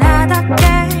다 나답게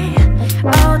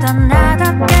oh 다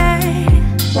나답게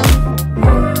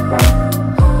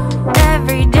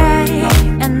Every day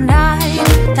and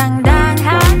night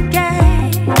당당하게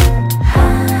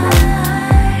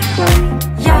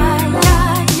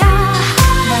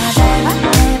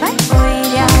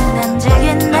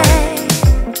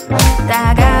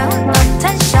따가운 너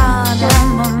텐션을 한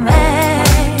몸에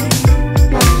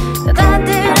다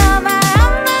들어봐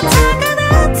I'm not taking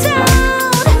it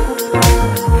down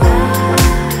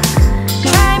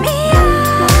Try me out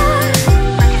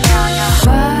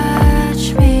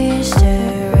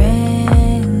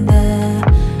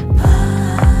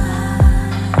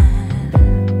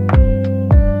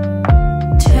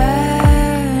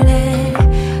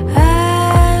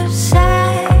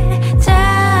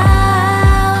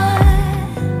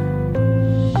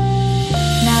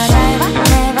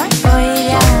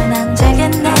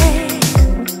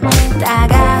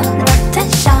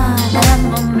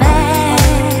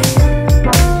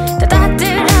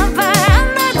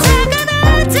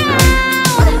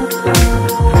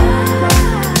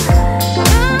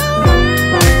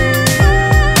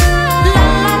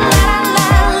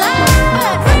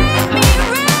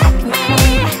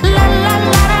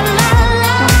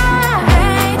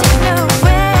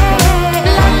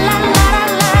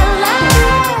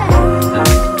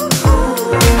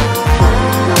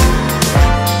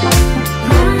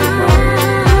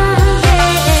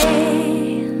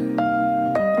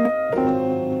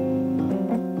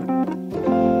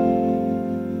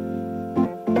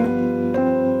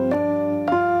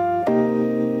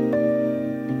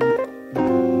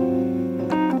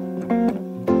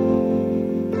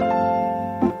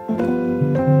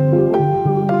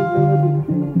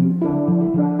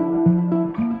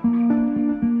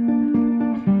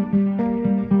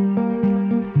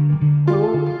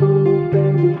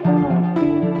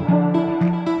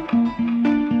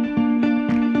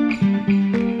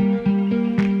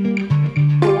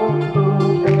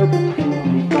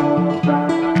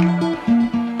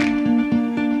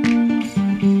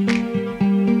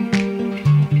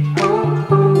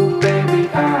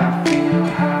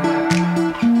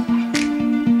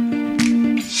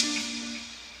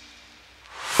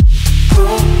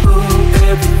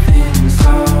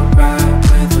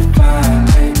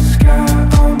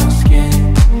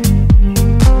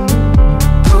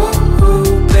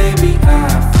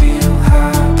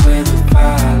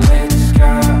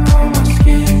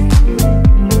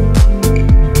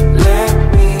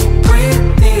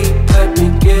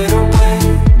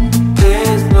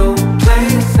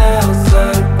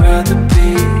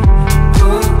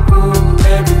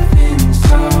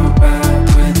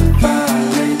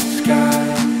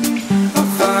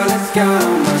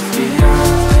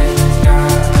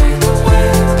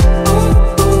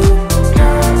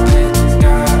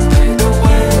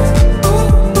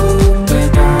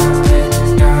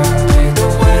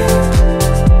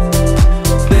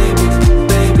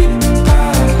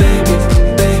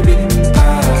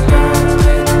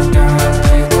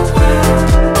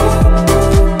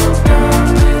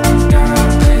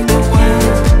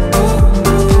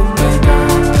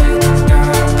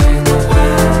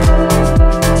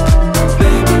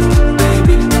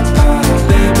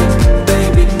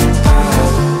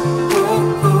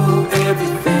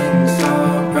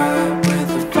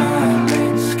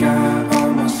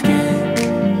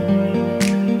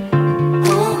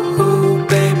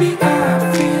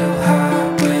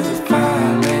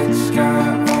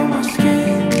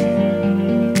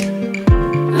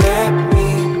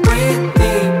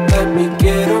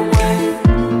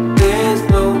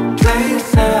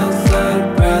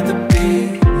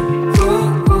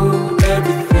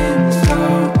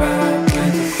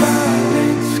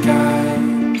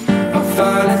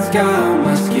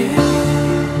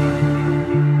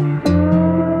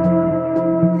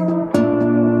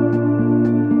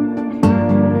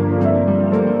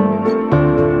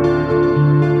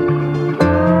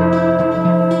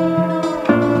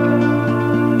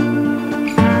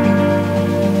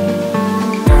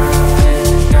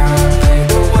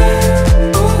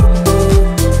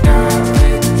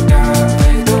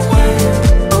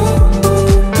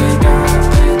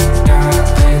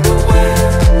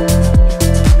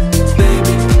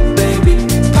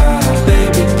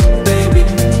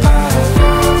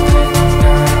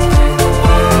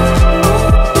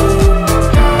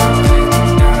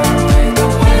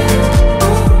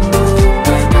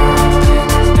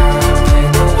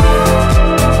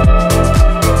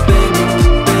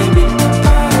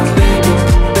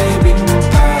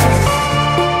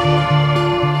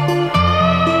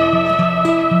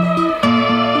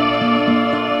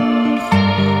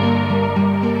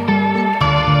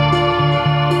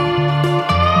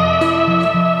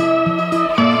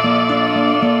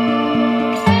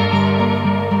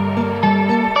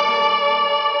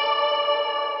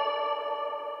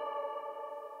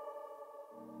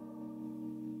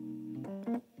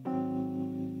Popping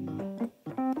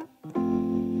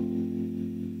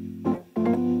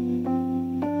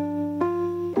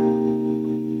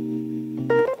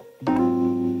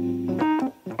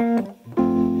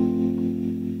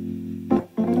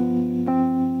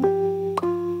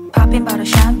bottle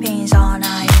champagnes all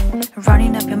night,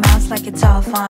 running up your mouth like it's all fine.